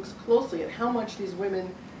my book looks closely at how much these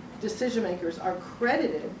women decision makers are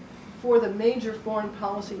credited for the major foreign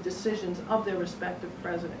policy decisions of their respective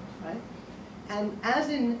presidents, right? And as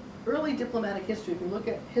in early diplomatic history, if you look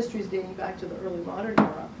at histories dating back to the early modern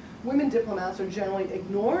era, women diplomats are generally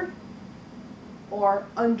ignored or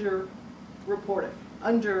under-reported,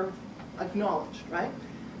 under-acknowledged, right?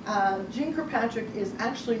 Jeane Kirkpatrick is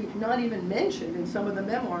actually not even mentioned in some of the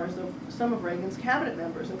memoirs of some of Reagan's cabinet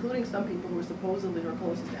members, including some people who were supposedly her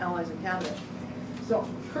closest allies in cabinet. So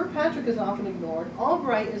Kirkpatrick is often ignored.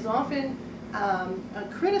 Albright is often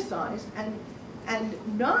criticized, and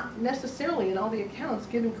not necessarily in all the accounts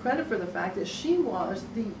given credit for the fact that she was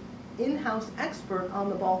the in-house expert on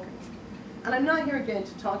the Balkans. And I'm not here again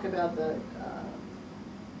to talk about the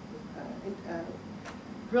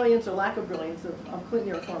brilliance or lack of brilliance of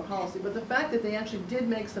Clinton-era foreign policy, but the fact that they actually did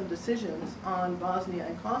make some decisions on Bosnia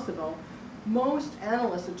and Kosovo, most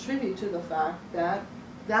analysts attribute to the fact that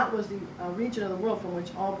that was the region of the world from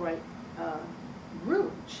which Albright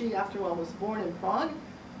grew. She, after all, was born in Prague.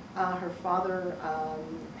 Her father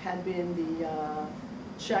had been the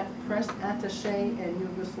Czech press attaché in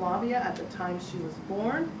Yugoslavia at the time she was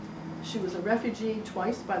born. She was a refugee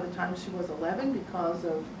twice by the time she was 11 because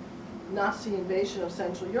of Nazi invasion of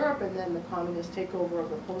Central Europe and then the communist takeover of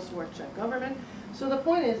the post-war Czech government. So the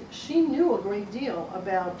point is, she knew a great deal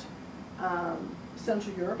about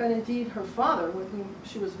Central Europe, and indeed her father, with whom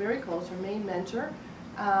she was very close, her main mentor,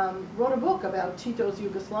 wrote a book about Tito's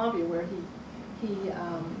Yugoslavia, where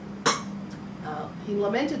he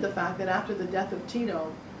lamented the fact that after the death of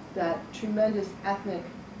Tito, that tremendous ethnic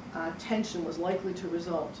tension was likely to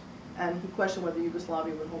result, and he questioned whether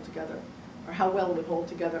Yugoslavia would hold together, or how well it would hold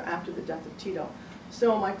together after the death of Tito.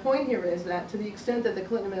 So my point here is that to the extent that the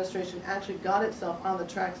Clinton administration actually got itself on the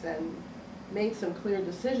tracks and made some clear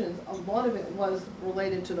decisions, a lot of it was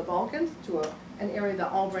related to the Balkans, to an area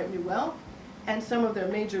that Albright knew well, and some of their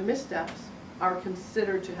major missteps are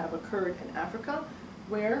considered to have occurred in Africa,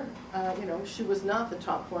 where she was not the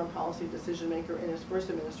top foreign policy decision maker in his first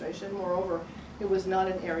administration. Moreover, it was not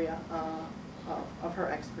an area of her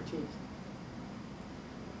expertise.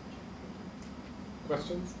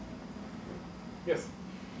 Questions? Yes.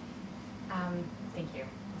 Thank you.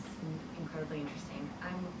 This is incredibly interesting.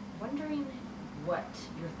 I'm wondering what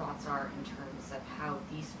your thoughts are in terms of how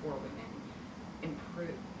these four women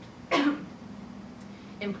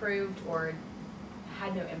improved or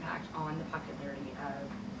had no impact on the popularity of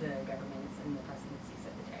the governments and the presidencies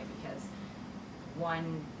of the day, because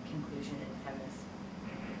one conclusion in feminist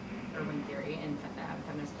urban theory and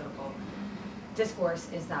feminist political discourse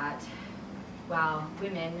is that while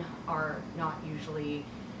women are not usually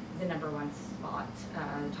the #1 spot,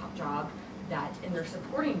 the top job, that in their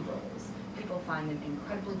supporting roles, people find them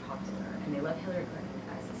incredibly popular, and they love Hillary Clinton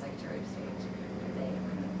as the Secretary of State, and they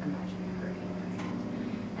couldn't imagine her being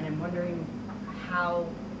president. And I'm wondering how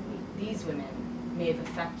these women may have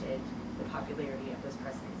affected the popularity of those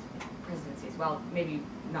presidencies, while maybe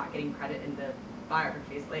not getting credit in the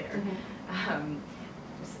biographies later. Mm-hmm.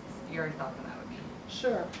 Just your thoughts on that would be.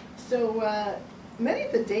 Sure. So many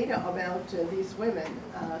of the data about these women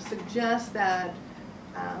suggest that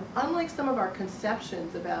unlike some of our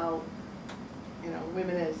conceptions about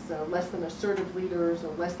women as less than assertive leaders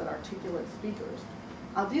or less than articulate speakers,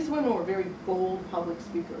 these women were very bold public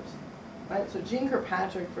speakers. Right? So Jean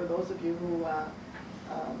Kirkpatrick, for those of you who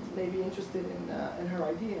may be interested in her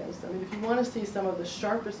ideas, I mean, if you want to see some of the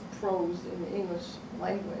sharpest prose in the English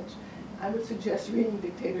language, I would suggest reading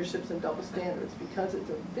Dictatorships and Double Standards, because it's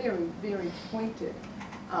a very, very pointed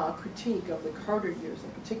critique of the Carter years,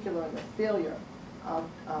 in particular, and the failure of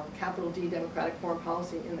capital D democratic foreign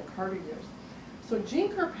policy in the Carter years. So Jean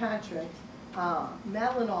Kirkpatrick,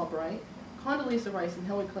 Madeleine Albright, Condoleezza Rice, and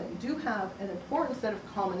Hillary Clinton do have an important set of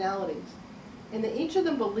commonalities in that each of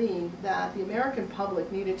them believed that the American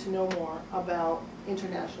public needed to know more about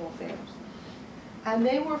international affairs. And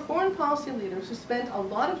they were foreign policy leaders who spent a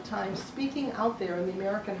lot of time speaking out there in the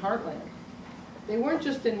American heartland. They weren't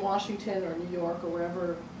just in Washington or New York or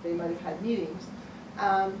wherever they might have had meetings.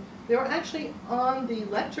 They were actually on the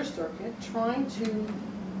lecture circuit trying to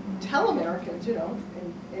tell Americans,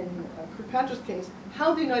 in Kirkpatrick's case,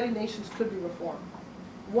 how the United Nations could be reformed.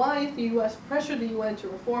 Why, if the U.S. pressured the UN to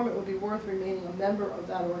reform, it would be worth remaining a member of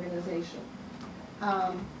that organization.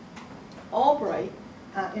 Albright,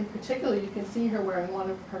 in particular, you can see her wearing one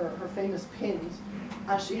of her famous pins.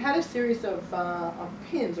 She had a series of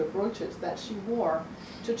pins or brooches that she wore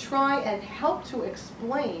to try and help to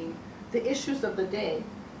explain the issues of the day,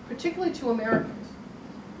 particularly to Americans.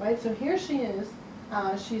 Right? So here she is.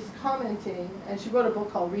 She's commenting, and she wrote a book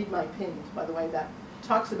called Read My Pins, by the way, that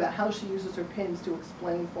talks about how she uses her pins to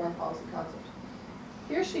explain foreign policy concepts.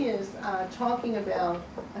 Here she is talking about,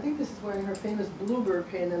 I think this is wearing her famous bluebird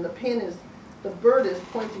pin, and the pin is, the bird is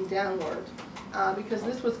pointing downward, because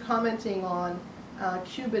this was commenting on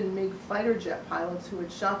Cuban MiG fighter jet pilots who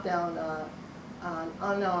had shot down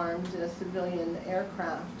unarmed civilian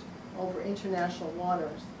aircraft over international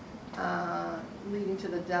waters, leading to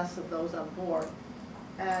the deaths of those on board.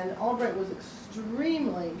 And Albright was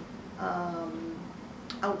extremely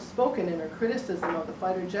outspoken in her criticism of the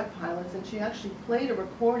fighter jet pilots, and she actually played a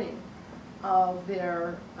recording of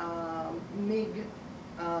their MiG,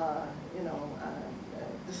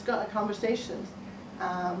 conversations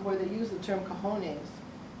where they used the term cojones,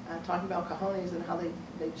 talking about cojones and how they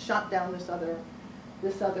shot down this other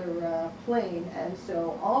plane. And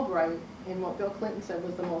so Albright, in what Bill Clinton said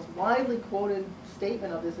was the most widely quoted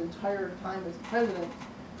statement of his entire time as president,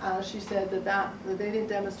 she said that they didn't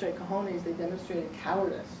demonstrate cojones, they demonstrated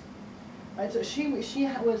cowardice. Right? So she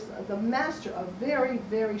was the master of very,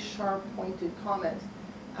 very sharp, pointed comments,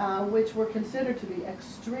 which were considered to be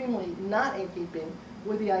extremely not in keeping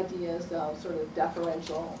with the ideas of sort of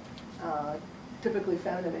deferential, typically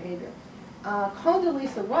feminine behavior.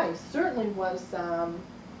 Condoleezza Rice certainly was a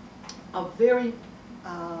very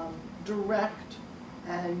direct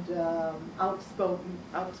and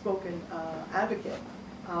outspoken advocate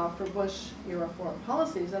for Bush-era foreign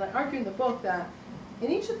policies. And I argue in the book that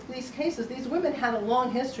in each of these cases, these women had a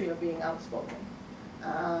long history of being outspoken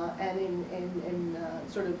and in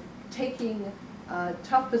sort of taking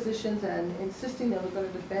tough positions and insisting they were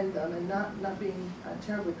going to defend them and not being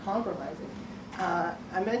terribly compromising.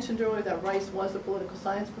 I mentioned earlier that Rice was a political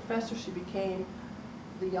science professor. She became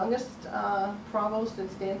the youngest provost in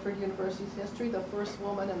Stanford University's history, the first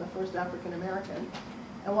woman and the first African American.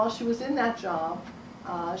 And while she was in that job,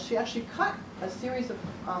 she actually cut a series of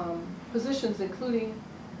positions, including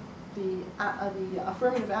the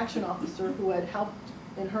affirmative action officer who had helped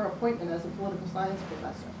in her appointment as a political science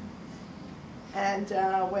professor. And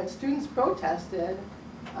when students protested,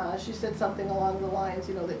 she said something along the lines,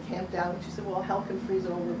 you know, they camped out. She said, well, hell can freeze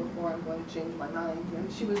over before I'm going to change my mind.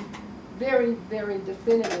 And she was very, very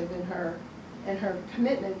definitive in her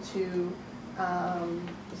commitment to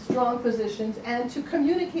strong positions and to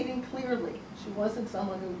communicating clearly. She wasn't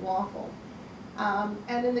someone who waffled.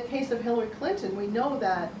 And in the case of Hillary Clinton, we know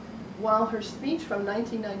that while her speech from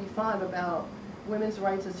 1995 about women's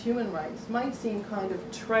rights as human rights might seem kind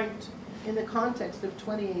of trite in the context of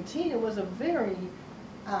 2018, it was a very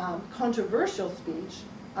controversial speech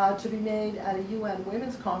to be made at a UN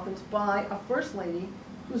Women's Conference by a First Lady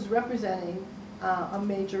who's representing a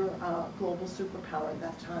major global superpower at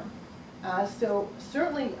that time. So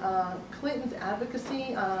certainly Clinton's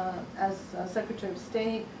advocacy as Secretary of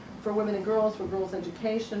State for women and girls, for girls'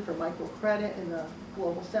 education, for microcredit in the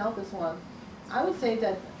global south and so on, I would say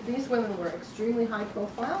that these women were extremely high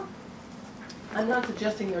profile. I'm not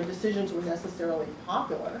suggesting their decisions were necessarily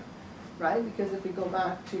popular, right? Because if we go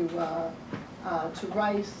back to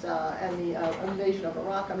Rice and the invasion of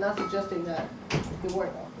Iraq, I'm not suggesting that there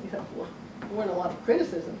weren't, there weren't a lot of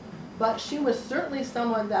criticism, but she was certainly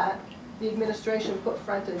someone that the administration put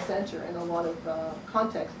front and center in a lot of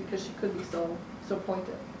context because she could be so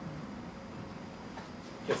pointed.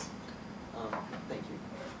 Yes. Thank you.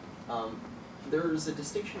 There's a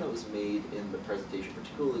distinction that was made in the presentation,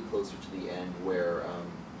 particularly closer to the end, where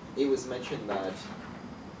it was mentioned that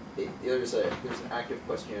there's an active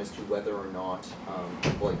question as to whether or not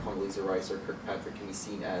people like Condoleezza Rice or Kirkpatrick can be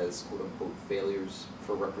seen as quote-unquote failures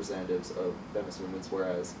for representatives of feminist movements,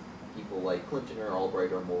 whereas people like Clinton or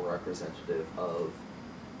Albright are more representative of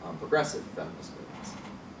progressive feminist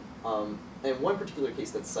movements. And one particular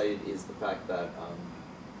case that's cited is the fact that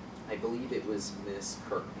I believe it was Miss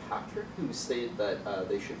Kirkpatrick who stated that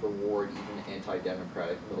they should reward even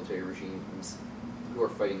anti-democratic military regimes who are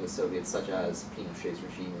fighting the Soviets, such as Pinochet's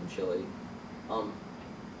regime in Chile.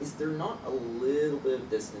 Is there not a little bit of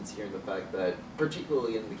dissonance here in the fact that,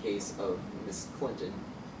 particularly in the case of Miss Clinton,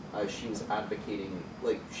 she was advocating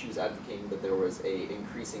that there was a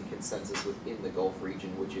increasing consensus within the Gulf region,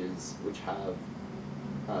 which have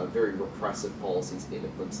very repressive policies in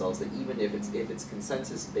of themselves, that even if it's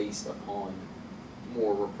consensus based upon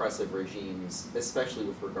more repressive regimes, especially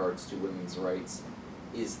with regards to women's rights,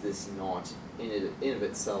 is this not in of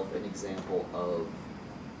itself an example of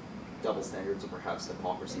double standards or perhaps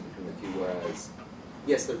hypocrisy between the two, whereas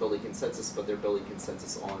yes, they're building consensus, but they're building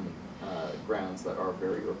consensus on grounds that are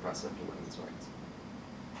very repressive to women's rights?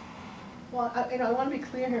 Well, I want to be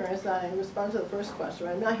clear here as I respond to the first question.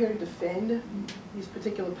 I'm not here to defend these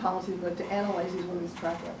particular policies, but to analyze these women's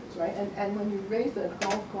track records, right? And when you raise the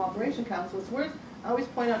Gulf Cooperation Council, it's worth, I always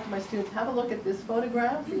point out to my students, have a look at this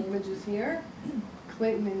photograph, the images here,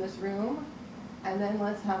 Clinton in this room, and then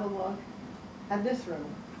let's have a look at this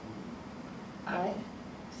room, right?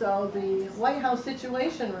 So the White House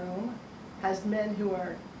Situation Room has men who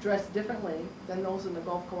are dressed differently than those in the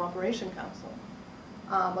Gulf Cooperation Council.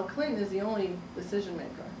 But Clinton is the only decision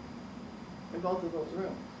maker in both of those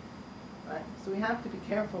rooms, right? So we have to be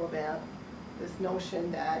careful about this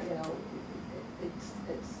notion that, you know, it's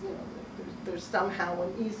you know, there's somehow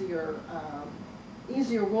an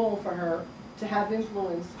easier role for her to have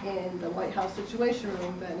influence in the White House Situation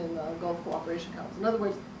Room than in the Gulf Cooperation Council. In other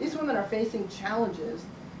words, these women are facing challenges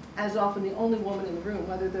as often the only woman in the room,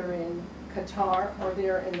 whether they're in Qatar or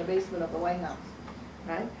they're in the basement of the White House,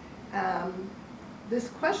 right? This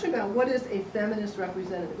question about what is a feminist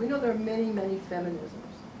representative, we know there are many, many feminisms.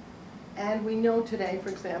 And we know today, for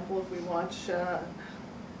example, if we watch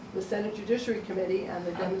the Senate Judiciary Committee and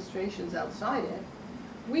the demonstrations outside it,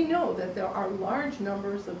 we know that there are large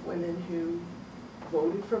numbers of women who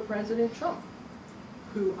voted for President Trump,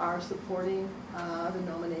 who are supporting the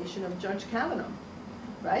nomination of Judge Kavanaugh,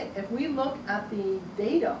 right? If we look at the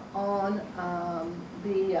data on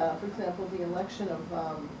for example, the election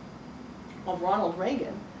of Ronald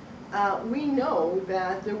Reagan, we know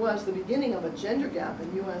that there was the beginning of a gender gap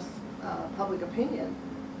in U.S. Public opinion,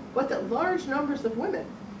 but that large numbers of women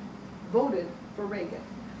voted for Reagan,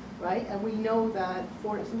 right? And we know that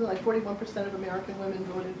something like 41% of American women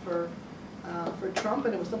voted for Trump,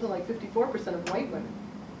 and it was something like 54% of white women,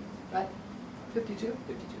 right? 52?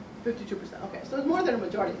 52%, okay. So it's more than a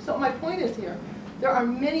majority. So my point is here, there are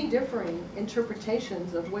many differing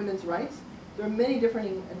interpretations of women's rights. There are many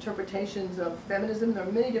different interpretations of feminism. There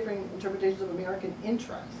are many different interpretations of American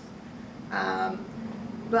interests.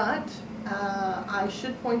 But I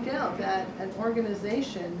should point out that an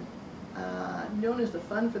organization known as the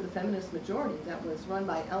Fund for the Feminist Majority, that was run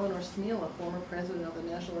by Eleanor Smeal, a former president of the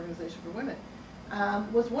National Organization for Women,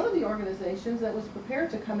 was one of the organizations that was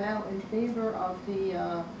prepared to come out in favor of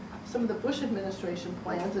some of the Bush administration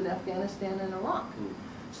plans in Afghanistan and Iraq.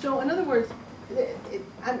 So in other words,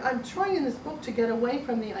 I'm trying in this book to get away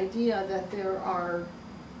from the idea that there are,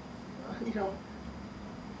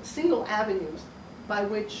 single avenues by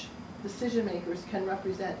which decision makers can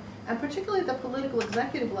represent, and particularly at the political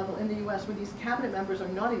executive level in the U.S., where these cabinet members are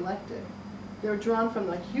not elected. They're drawn from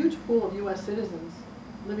a huge pool of U.S. citizens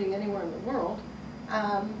living anywhere in the world.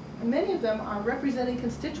 Many of them are representing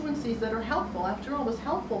constituencies that are helpful. After all, it was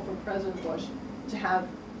helpful for President Bush to have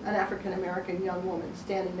an African-American young woman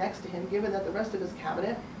standing next to him, given that the rest of his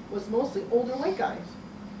cabinet was mostly older white guys,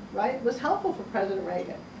 right? It was helpful for President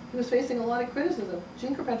Reagan. He was facing a lot of criticism.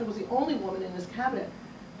 Jean Kirkpatrick was the only woman in his cabinet,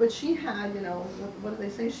 but she had, what do they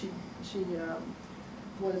say? She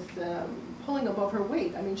was pulling above her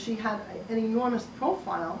weight. I mean, she had an enormous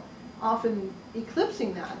profile, often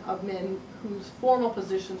eclipsing that of men whose formal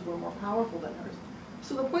positions were more powerful than hers.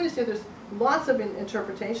 So the point is here, there's lots of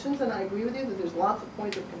interpretations, and I agree with you that there's lots of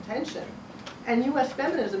points of contention. And U.S.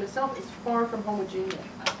 feminism itself is far from homogeneous.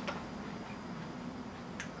 I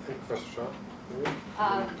think Professor Shaw,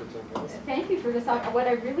 thank you for this. What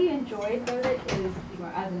I really enjoyed about it is,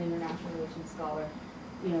 as an international relations scholar,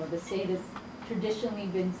 the state has traditionally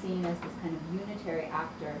been seen as this kind of unitary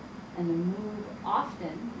actor, and the move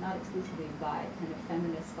often, not exclusively by kind of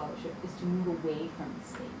feminist scholarship, is to move away from the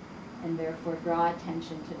state, and therefore draw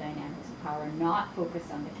attention to dynamics of power, not focus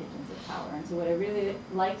on the kitchens of power. And so what I really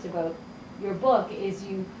liked about your book is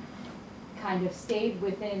you kind of stayed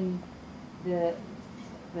within the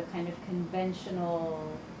kind of conventional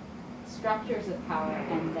structures of power,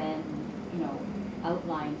 and then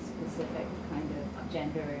outlined specific kind of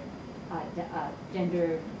gender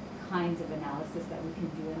kinds of analysis that we can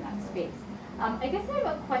do in that space. I guess I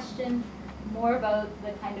have a question more about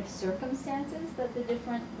the kind of circumstances that the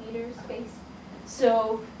different leaders faced.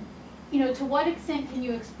 So, to what extent can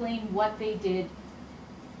you explain what they did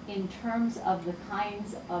in terms of the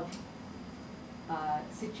kinds of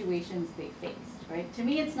situations they faced, right? To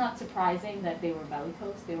me, it's not surprising that they were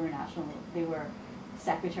bellicose, they were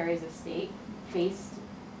secretaries of state faced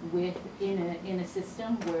with, in a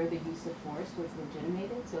system where the use of force was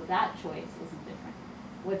legitimated, so that choice isn't different.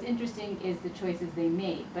 What's interesting is the choices they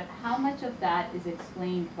made, but how much of that is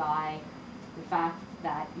explained by the fact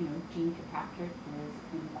that, Jean Kirkpatrick was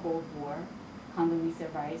in the Cold War,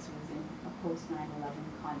 Condoleezza Rice was in a post 9/11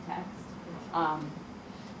 context,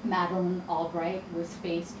 Madeleine Albright was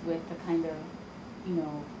faced with the kind of,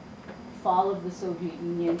 fall of the Soviet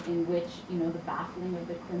Union, in which, the baffling of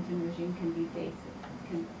the Clinton regime can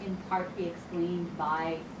in part be explained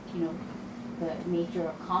by, the nature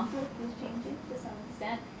of conflict was changing to some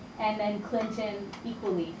extent, and then Clinton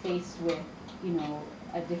equally faced with,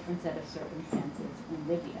 a different set of circumstances in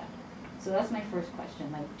Libya. So that's my first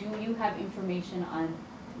question. Like, do you have information on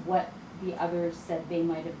what the others said they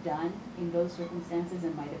might have done in those circumstances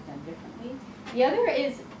and might have done differently? The other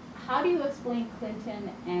is, how do you explain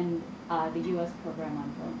Clinton and the U.S. program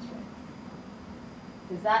on drones rights?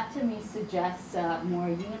 Because that to me suggests a more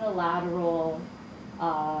unilateral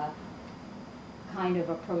kind of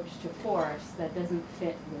approach to force that doesn't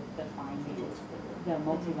fit with the findings, the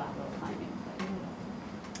multilateral findings.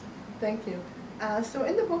 Thank you. So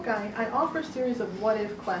in the book, I offer a series of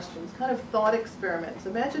what-if questions, kind of thought experiments.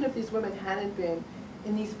 Imagine if these women hadn't been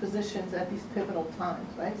in these positions at these pivotal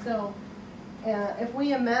times, right? So if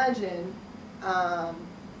we imagine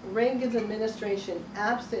Reagan's administration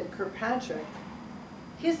absent Kirkpatrick,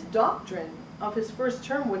 his doctrine of his first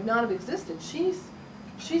term would not have existed. She's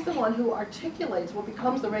the one who articulates what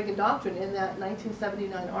becomes the Reagan doctrine in that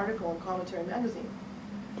 1979 article in Commentary Magazine.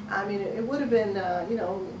 I mean, it would have been,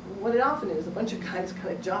 what it often is, a bunch of guys kind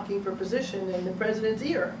of jockeying for position in the president's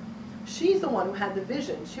ear. She's the one who had the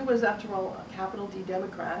vision. She was, after all, a capital D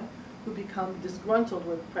Democrat who became disgruntled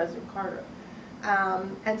with President Carter.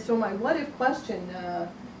 And so my what-if question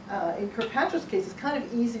in Kirkpatrick's case, it's kind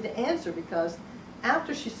of easy to answer because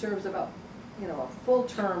after she serves about, a full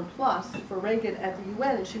term plus for Reagan at the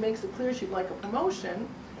UN, and she makes it clear she'd like a promotion,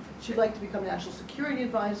 she'd like to become National Security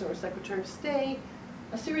Advisor or Secretary of State,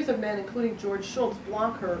 a series of men, including George Shultz,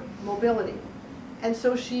 block her mobility. And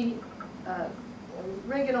so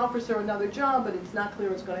Reagan offers her another job, but it's not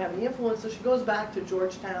clear it's going to have any influence, so she goes back to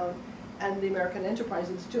Georgetown and the American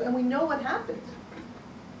Enterprise Institute, and we know what happened.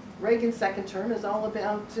 Reagan's second term is all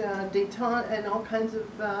about détente and all kinds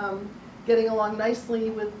of getting along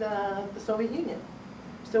nicely with the Soviet Union.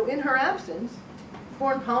 So in her absence,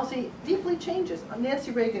 foreign policy deeply changes.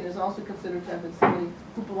 Nancy Reagan is also considered to have been somebody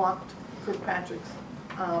who blocked Kirkpatrick's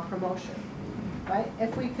promotion. Right?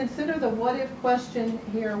 If we consider the what-if question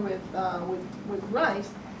here with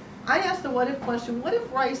Rice, I asked the what-if question, what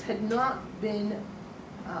if Rice had not been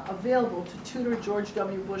available to tutor George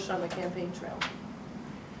W. Bush on the campaign trail?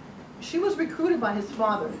 She was recruited by his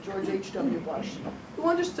father, George H.W. Bush, who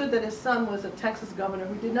understood that his son was a Texas governor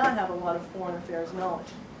who did not have a lot of foreign affairs knowledge.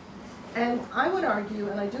 And I would argue,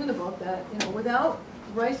 and I do in the book, that without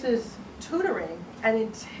Rice's tutoring and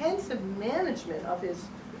intensive management of his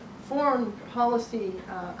foreign policy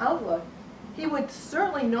outlook, he would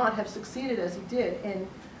certainly not have succeeded as he did in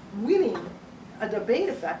winning a debate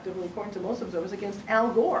effectively, according to most observers, against Al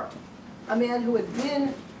Gore, a man who had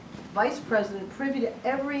been vice president, privy to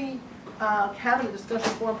every cabinet discussion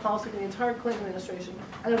of foreign policy in the entire Clinton administration,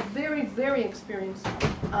 and a very, very experienced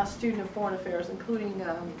student of foreign affairs, including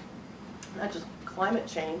not just climate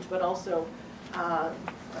change, but also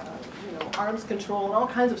arms control and all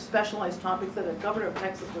kinds of specialized topics that a governor of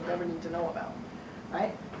Texas would never need to know about,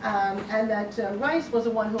 right? And that Rice was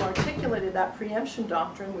the one who articulated that preemption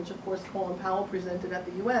doctrine, which of course Colin Powell presented at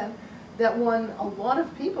the UN, that won a lot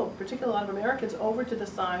of people, particularly a lot of Americans, over to the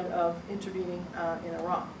side of intervening in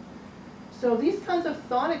Iraq. So these kinds of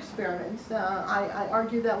thought experiments, I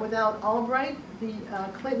argue that without Albright, the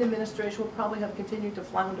Clinton administration would probably have continued to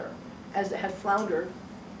flounder, as it had floundered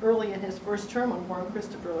early in his first term when Warren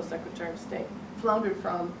Christopher was Secretary of State. Floundered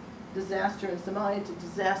from disaster in Somalia to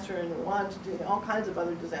disaster in Rwanda to all kinds of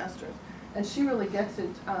other disasters. And she really gets it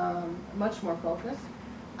much more focused.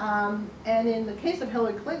 And in the case of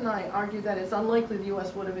Hillary Clinton, I argue that it's unlikely the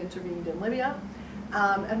U.S. would have intervened in Libya.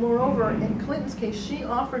 And moreover, in Clinton's case, she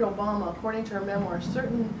offered Obama, according to her memoir,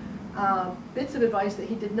 certain bits of advice that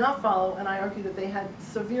he did not follow, and I argue that they had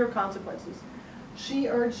severe consequences. She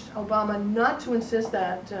urged Obama not to insist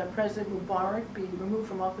that President Mubarak be removed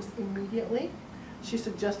from office immediately. She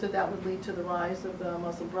suggested that would lead to the rise of the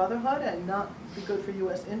Muslim Brotherhood and not be good for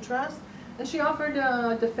U.S. interests. And she offered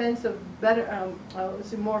defense of better,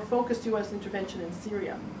 more focused U.S. intervention in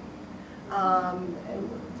Syria,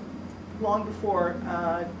 long before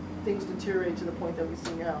things deteriorate to the point that we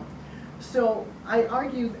see now. So I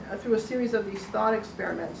argue through a series of these thought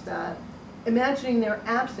experiments that imagining their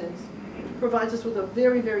absence provides us with a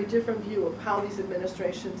very, very different view of how these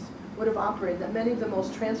administrations would have operated, that many of the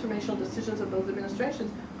most transformational decisions of those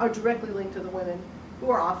administrations are directly linked to the women who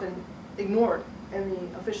are often ignored in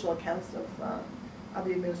the official accounts of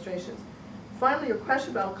the administrations. Finally, your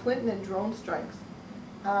question about Clinton and drone strikes.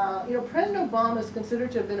 President Obama is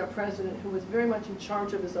considered to have been a president who was very much in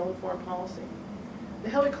charge of his own foreign policy.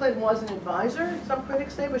 Hillary Clinton was an advisor, some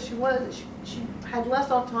critics say, but she had less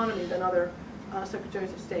autonomy than other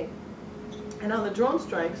secretaries of state. And on the drone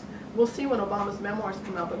strikes, we'll see when Obama's memoirs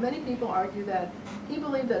come out, but many people argue that he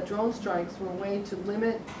believed that drone strikes were a way to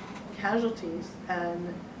limit casualties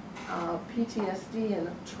and PTSD and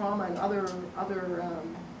trauma and other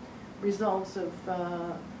results of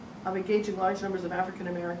engaging large numbers of African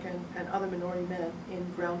American and other minority men in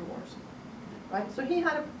ground wars. Right? So he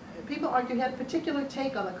had people argue he had a particular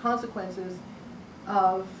take on the consequences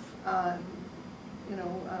of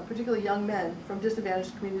particularly young men from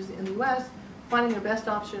disadvantaged communities in the U.S. finding their best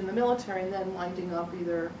option in the military and then winding up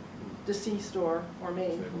either deceased or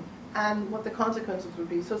maimed, and what the consequences would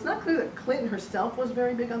be. So it's not clear that Clinton herself was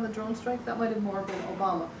very big on the drone strike. That might have more been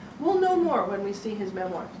Obama. We'll know more when we see his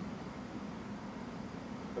memoirs.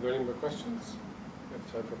 Are there any more questions? We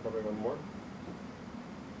have time for probably one more.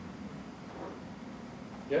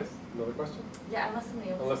 Yes? Another question? Yeah, unless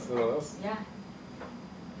somebody else. Unless someone else? Yeah.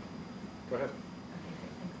 Go ahead. Okay,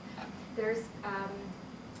 great, thanks. There's,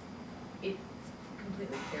 it's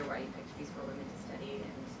completely clear why you picked these 4 women to study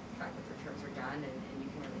and the fact that their terms are done and you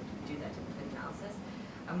can really do that type of analysis.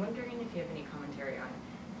 I'm wondering if you have any commentary on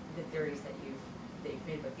the theories that you've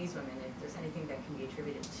made about these women, if there's anything that can be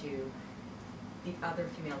attributed to the other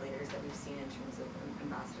female leaders that we've seen in terms of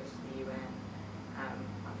ambassadors to the UN.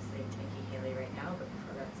 Obviously Nikki Haley right now, but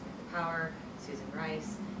before that Superpower, Susan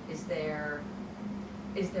Rice. Is there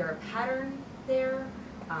is there a pattern there?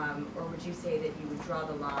 Or would you say that you would draw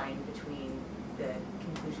the line between the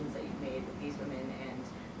conclusions that you've made with these women and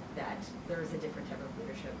that there is a different type of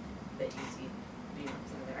leadership that you see being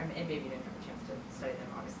represented there? And maybe you didn't have a chance to study them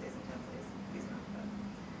obviously as intensely as these men, but.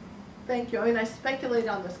 Thank you. I mean, I speculate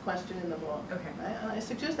on this question in the book. Okay. Right? And I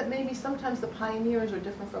suggest that maybe sometimes the pioneers are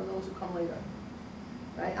different from those who come later.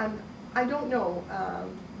 Right? I don't know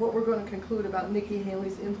what we're going to conclude about Nikki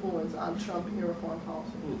Haley's influence on Trump-era foreign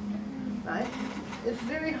policy. Right? It's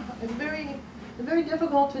very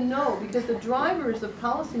difficult to know because the drivers of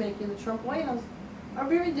policymaking in the Trump White House are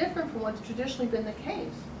very different from what's traditionally been the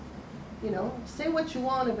case. You know, say what you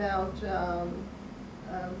want about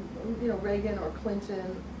you know, Reagan or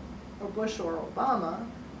Clinton or Bush or Obama.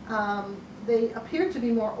 They appeared to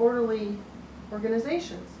be more orderly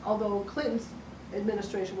organizations, although Clinton's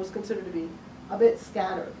administration was considered to be a bit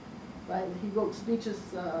scattered. Right? He wrote speeches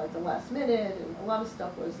at the last minute, and a lot of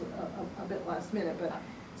stuff was a bit last minute. But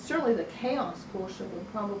certainly the chaos quotient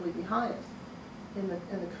would probably be highest in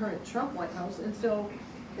the current Trump White House. And so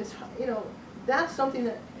it's, you know, that's something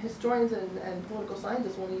that historians and political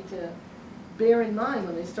scientists will need to bear in mind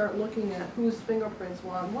when they start looking at whose fingerprints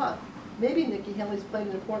were on what. Maybe Nikki Haley's played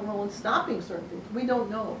an important role in stopping certain things. We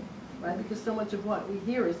don't know, right? Because so much of what we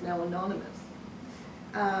hear is now anonymous.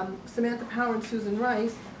 Samantha Power and Susan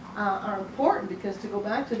Rice are important because, to go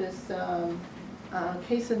back to this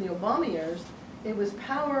case in the Obama years, it was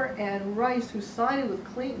Power and Rice who sided with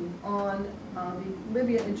Clinton on the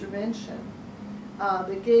Libya intervention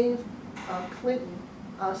that gave Clinton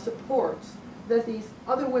support that these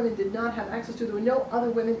other women did not have access to. There were no other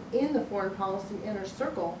women in the foreign policy inner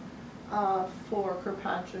circle for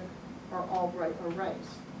Kirkpatrick or Albright or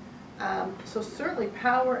Rice. So certainly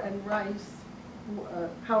Power and Rice,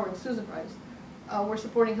 Power and Susan Rice, were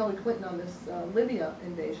supporting Hillary Clinton on this Libya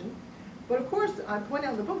invasion. But of course, I point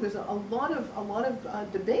out in the book, there's a lot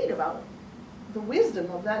of debate about the wisdom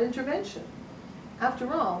of that intervention.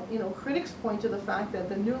 After all, you know, critics point to the fact that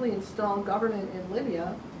the newly installed government in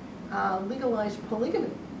Libya legalized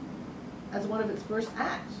polygamy as one of its first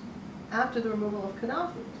acts after the removal of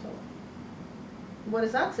Gaddafi. So, what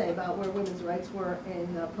does that say about where women's rights were in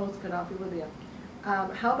post-Gaddafi Libya?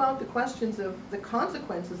 How about the questions of the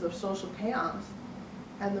consequences of social chaos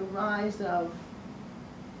and the rise of,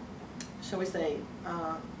 shall we say,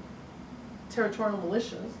 territorial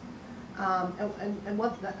militias,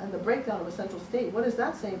 and the breakdown of a central state? What does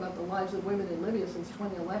that say about the lives of women in Libya since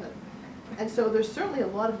 2011? And so there's certainly a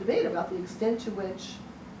lot of debate about the extent to which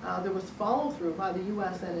there was follow-through by the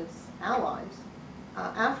U.S. and its allies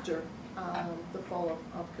after the fall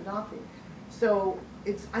of Gaddafi. So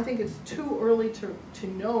I think it's too early to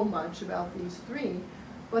know much about these three,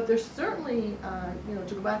 but there's certainly, you know,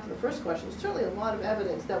 to go back to the first question, there's certainly a lot of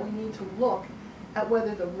evidence that we need to look at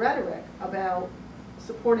whether the rhetoric about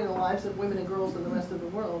supporting the lives of women and girls in the rest of the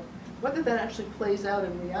world, whether that actually plays out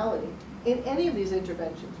in reality in any of these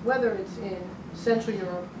interventions, whether it's in Central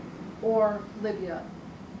Europe or Libya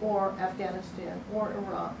or Afghanistan or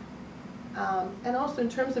Iraq. And also in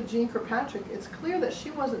terms of Jeane Kirkpatrick, it's clear that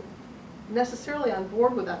she wasn't necessarily on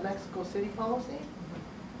board with that Mexico City policy.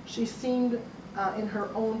 She seemed in her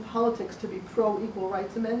own politics to be pro-equal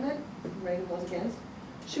rights amendment. Reagan was against.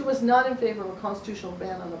 She was not in favor of a constitutional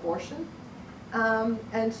ban on abortion.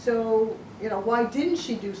 And so, you know, why didn't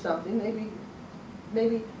she do something?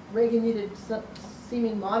 Maybe Reagan needed some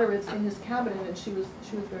seeming moderates in his cabinet, and she was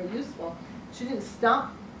very useful. She didn't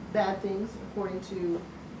stop bad things, according to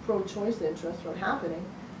pro-choice interests, from happening.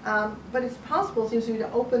 But it's possible, it seems to me,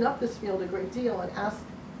 to open up this field a great deal and ask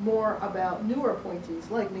more about newer appointees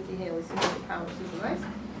like Nikki Haley, Samantha Power, Susan Rice,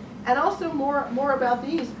 and also more about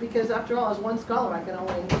these, because after all, as one scholar, I can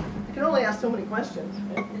only ask so many questions.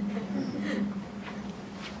 Right?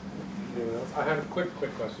 Anyone else? I had a quick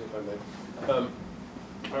question, if I may.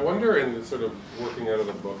 I wonder, in the sort of working out of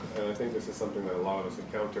the book, and I think this is something that a lot of us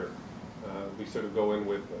encounter, we sort of go in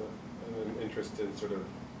with an interest in sort of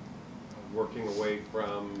working away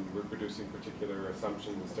from reproducing particular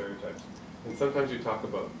assumptions and stereotypes. And sometimes you talk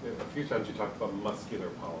about, a few times you talk about muscular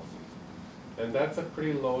policies. And that's a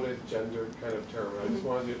pretty loaded gender kind of term. I just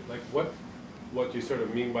wanted to, like, what do you sort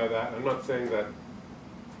of mean by that? I'm not saying that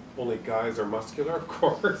only guys are muscular, of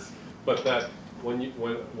course, but that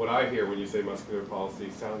what I hear when you say muscular policy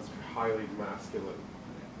sounds highly masculine.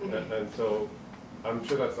 And so I'm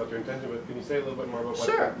sure that's not your intention, but can you say a little bit more about what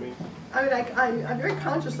that means? I mean, I very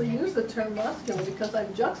consciously use the term masculine because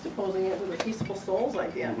I'm juxtaposing it with the peaceful souls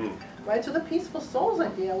idea. Right? So the peaceful souls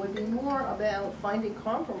idea would be more about finding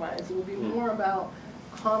compromise. It would be more about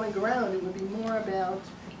common ground. It would be more about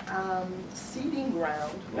ceding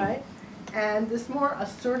ground, right? And this more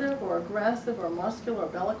assertive or aggressive or muscular or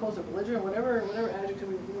bellicose or belligerent, or whatever adjective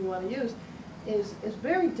we want to use, is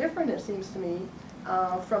very different, it seems to me,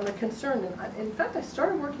 from the concern. And in fact, I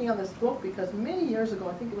started working on this book because many years ago,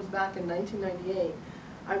 I think it was back in 1998,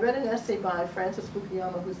 I read an essay by Francis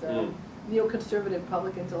Fukuyama, who's a neoconservative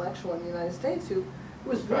public intellectual in the United States, who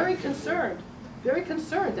was very concerned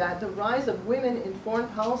at the rise of women in foreign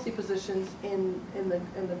policy positions in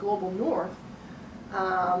the global north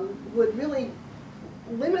would really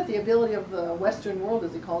limit the ability of the Western world,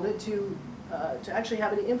 as he called it, to actually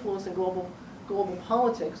have any influence in global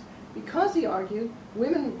politics, because he argued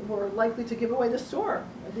women were likely to give away the store.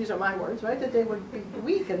 These are my words, right? That they would be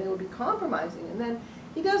weak and they would be compromising. And then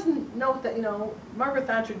he doesn't note that, you know, Margaret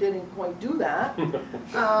Thatcher didn't quite do that.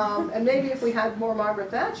 And maybe if we had more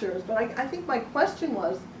Margaret Thatchers, but I think my question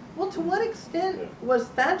was, well, to what extent was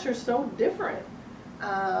Thatcher so different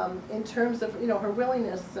in terms of, you know, her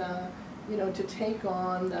willingness, you know, to take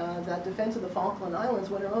on that defense of the Falkland Islands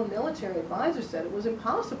when her own military advisor said it was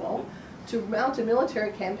impossible to mount a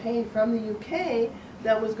military campaign from the UK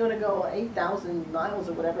that was going to go 8,000 miles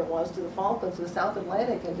or whatever it was to the Falklands, to the South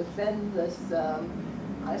Atlantic, and defend this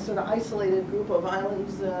sort of isolated group of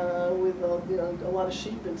islands with you know, a lot of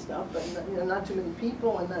sheep and stuff, but you know, not too many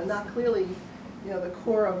people, and not clearly, you know, the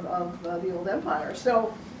core of the old empire.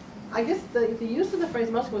 So I guess the use of the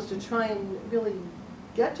phrase muscular was to try and really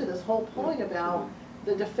get to this whole point about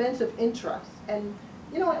the defensive interests. And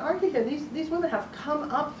you know, I argue here, these women have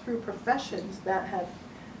come up through professions that have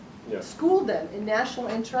schooled them in national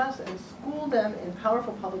interest and schooled them in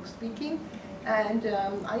powerful public speaking. And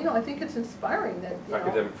you know, I think it's inspiring that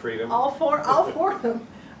academic freedom. All four of them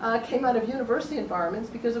came out of university environments,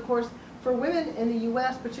 because of course for women in the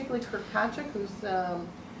U.S., particularly Kirkpatrick, who's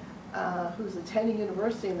attending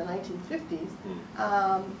university in the 1950s,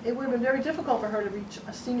 it would have been very difficult for her to reach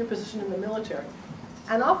a senior position in the military.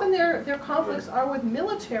 And often their conflicts are with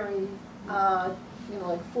military, you know,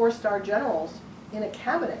 like 4-star generals in a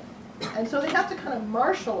cabinet. And so they have to kind of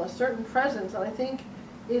marshal a certain presence, and I think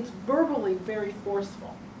it's verbally very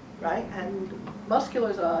forceful, right? And muscular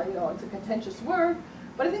is you know, it's a contentious word,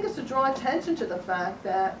 but I think it's to draw attention to the fact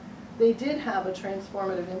that they did have a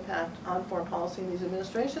transformative impact on foreign policy in these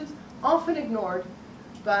administrations, often ignored,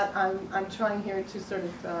 but I'm trying here to sort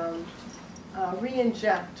of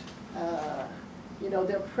re-inject you know,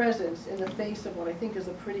 their presence in the face of what I think is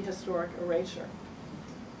a pretty historic erasure.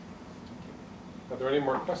 Are there any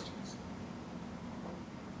more questions?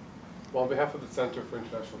 Well, on behalf of the Center for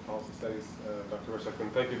International Policy Studies, Dr.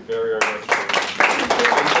 Bashevkin, thank you very, very much.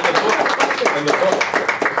 And the book,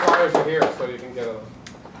 the flyers are here, so you can get a...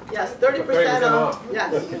 Yes, 30% off.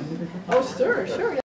 Yes. Oh, sure.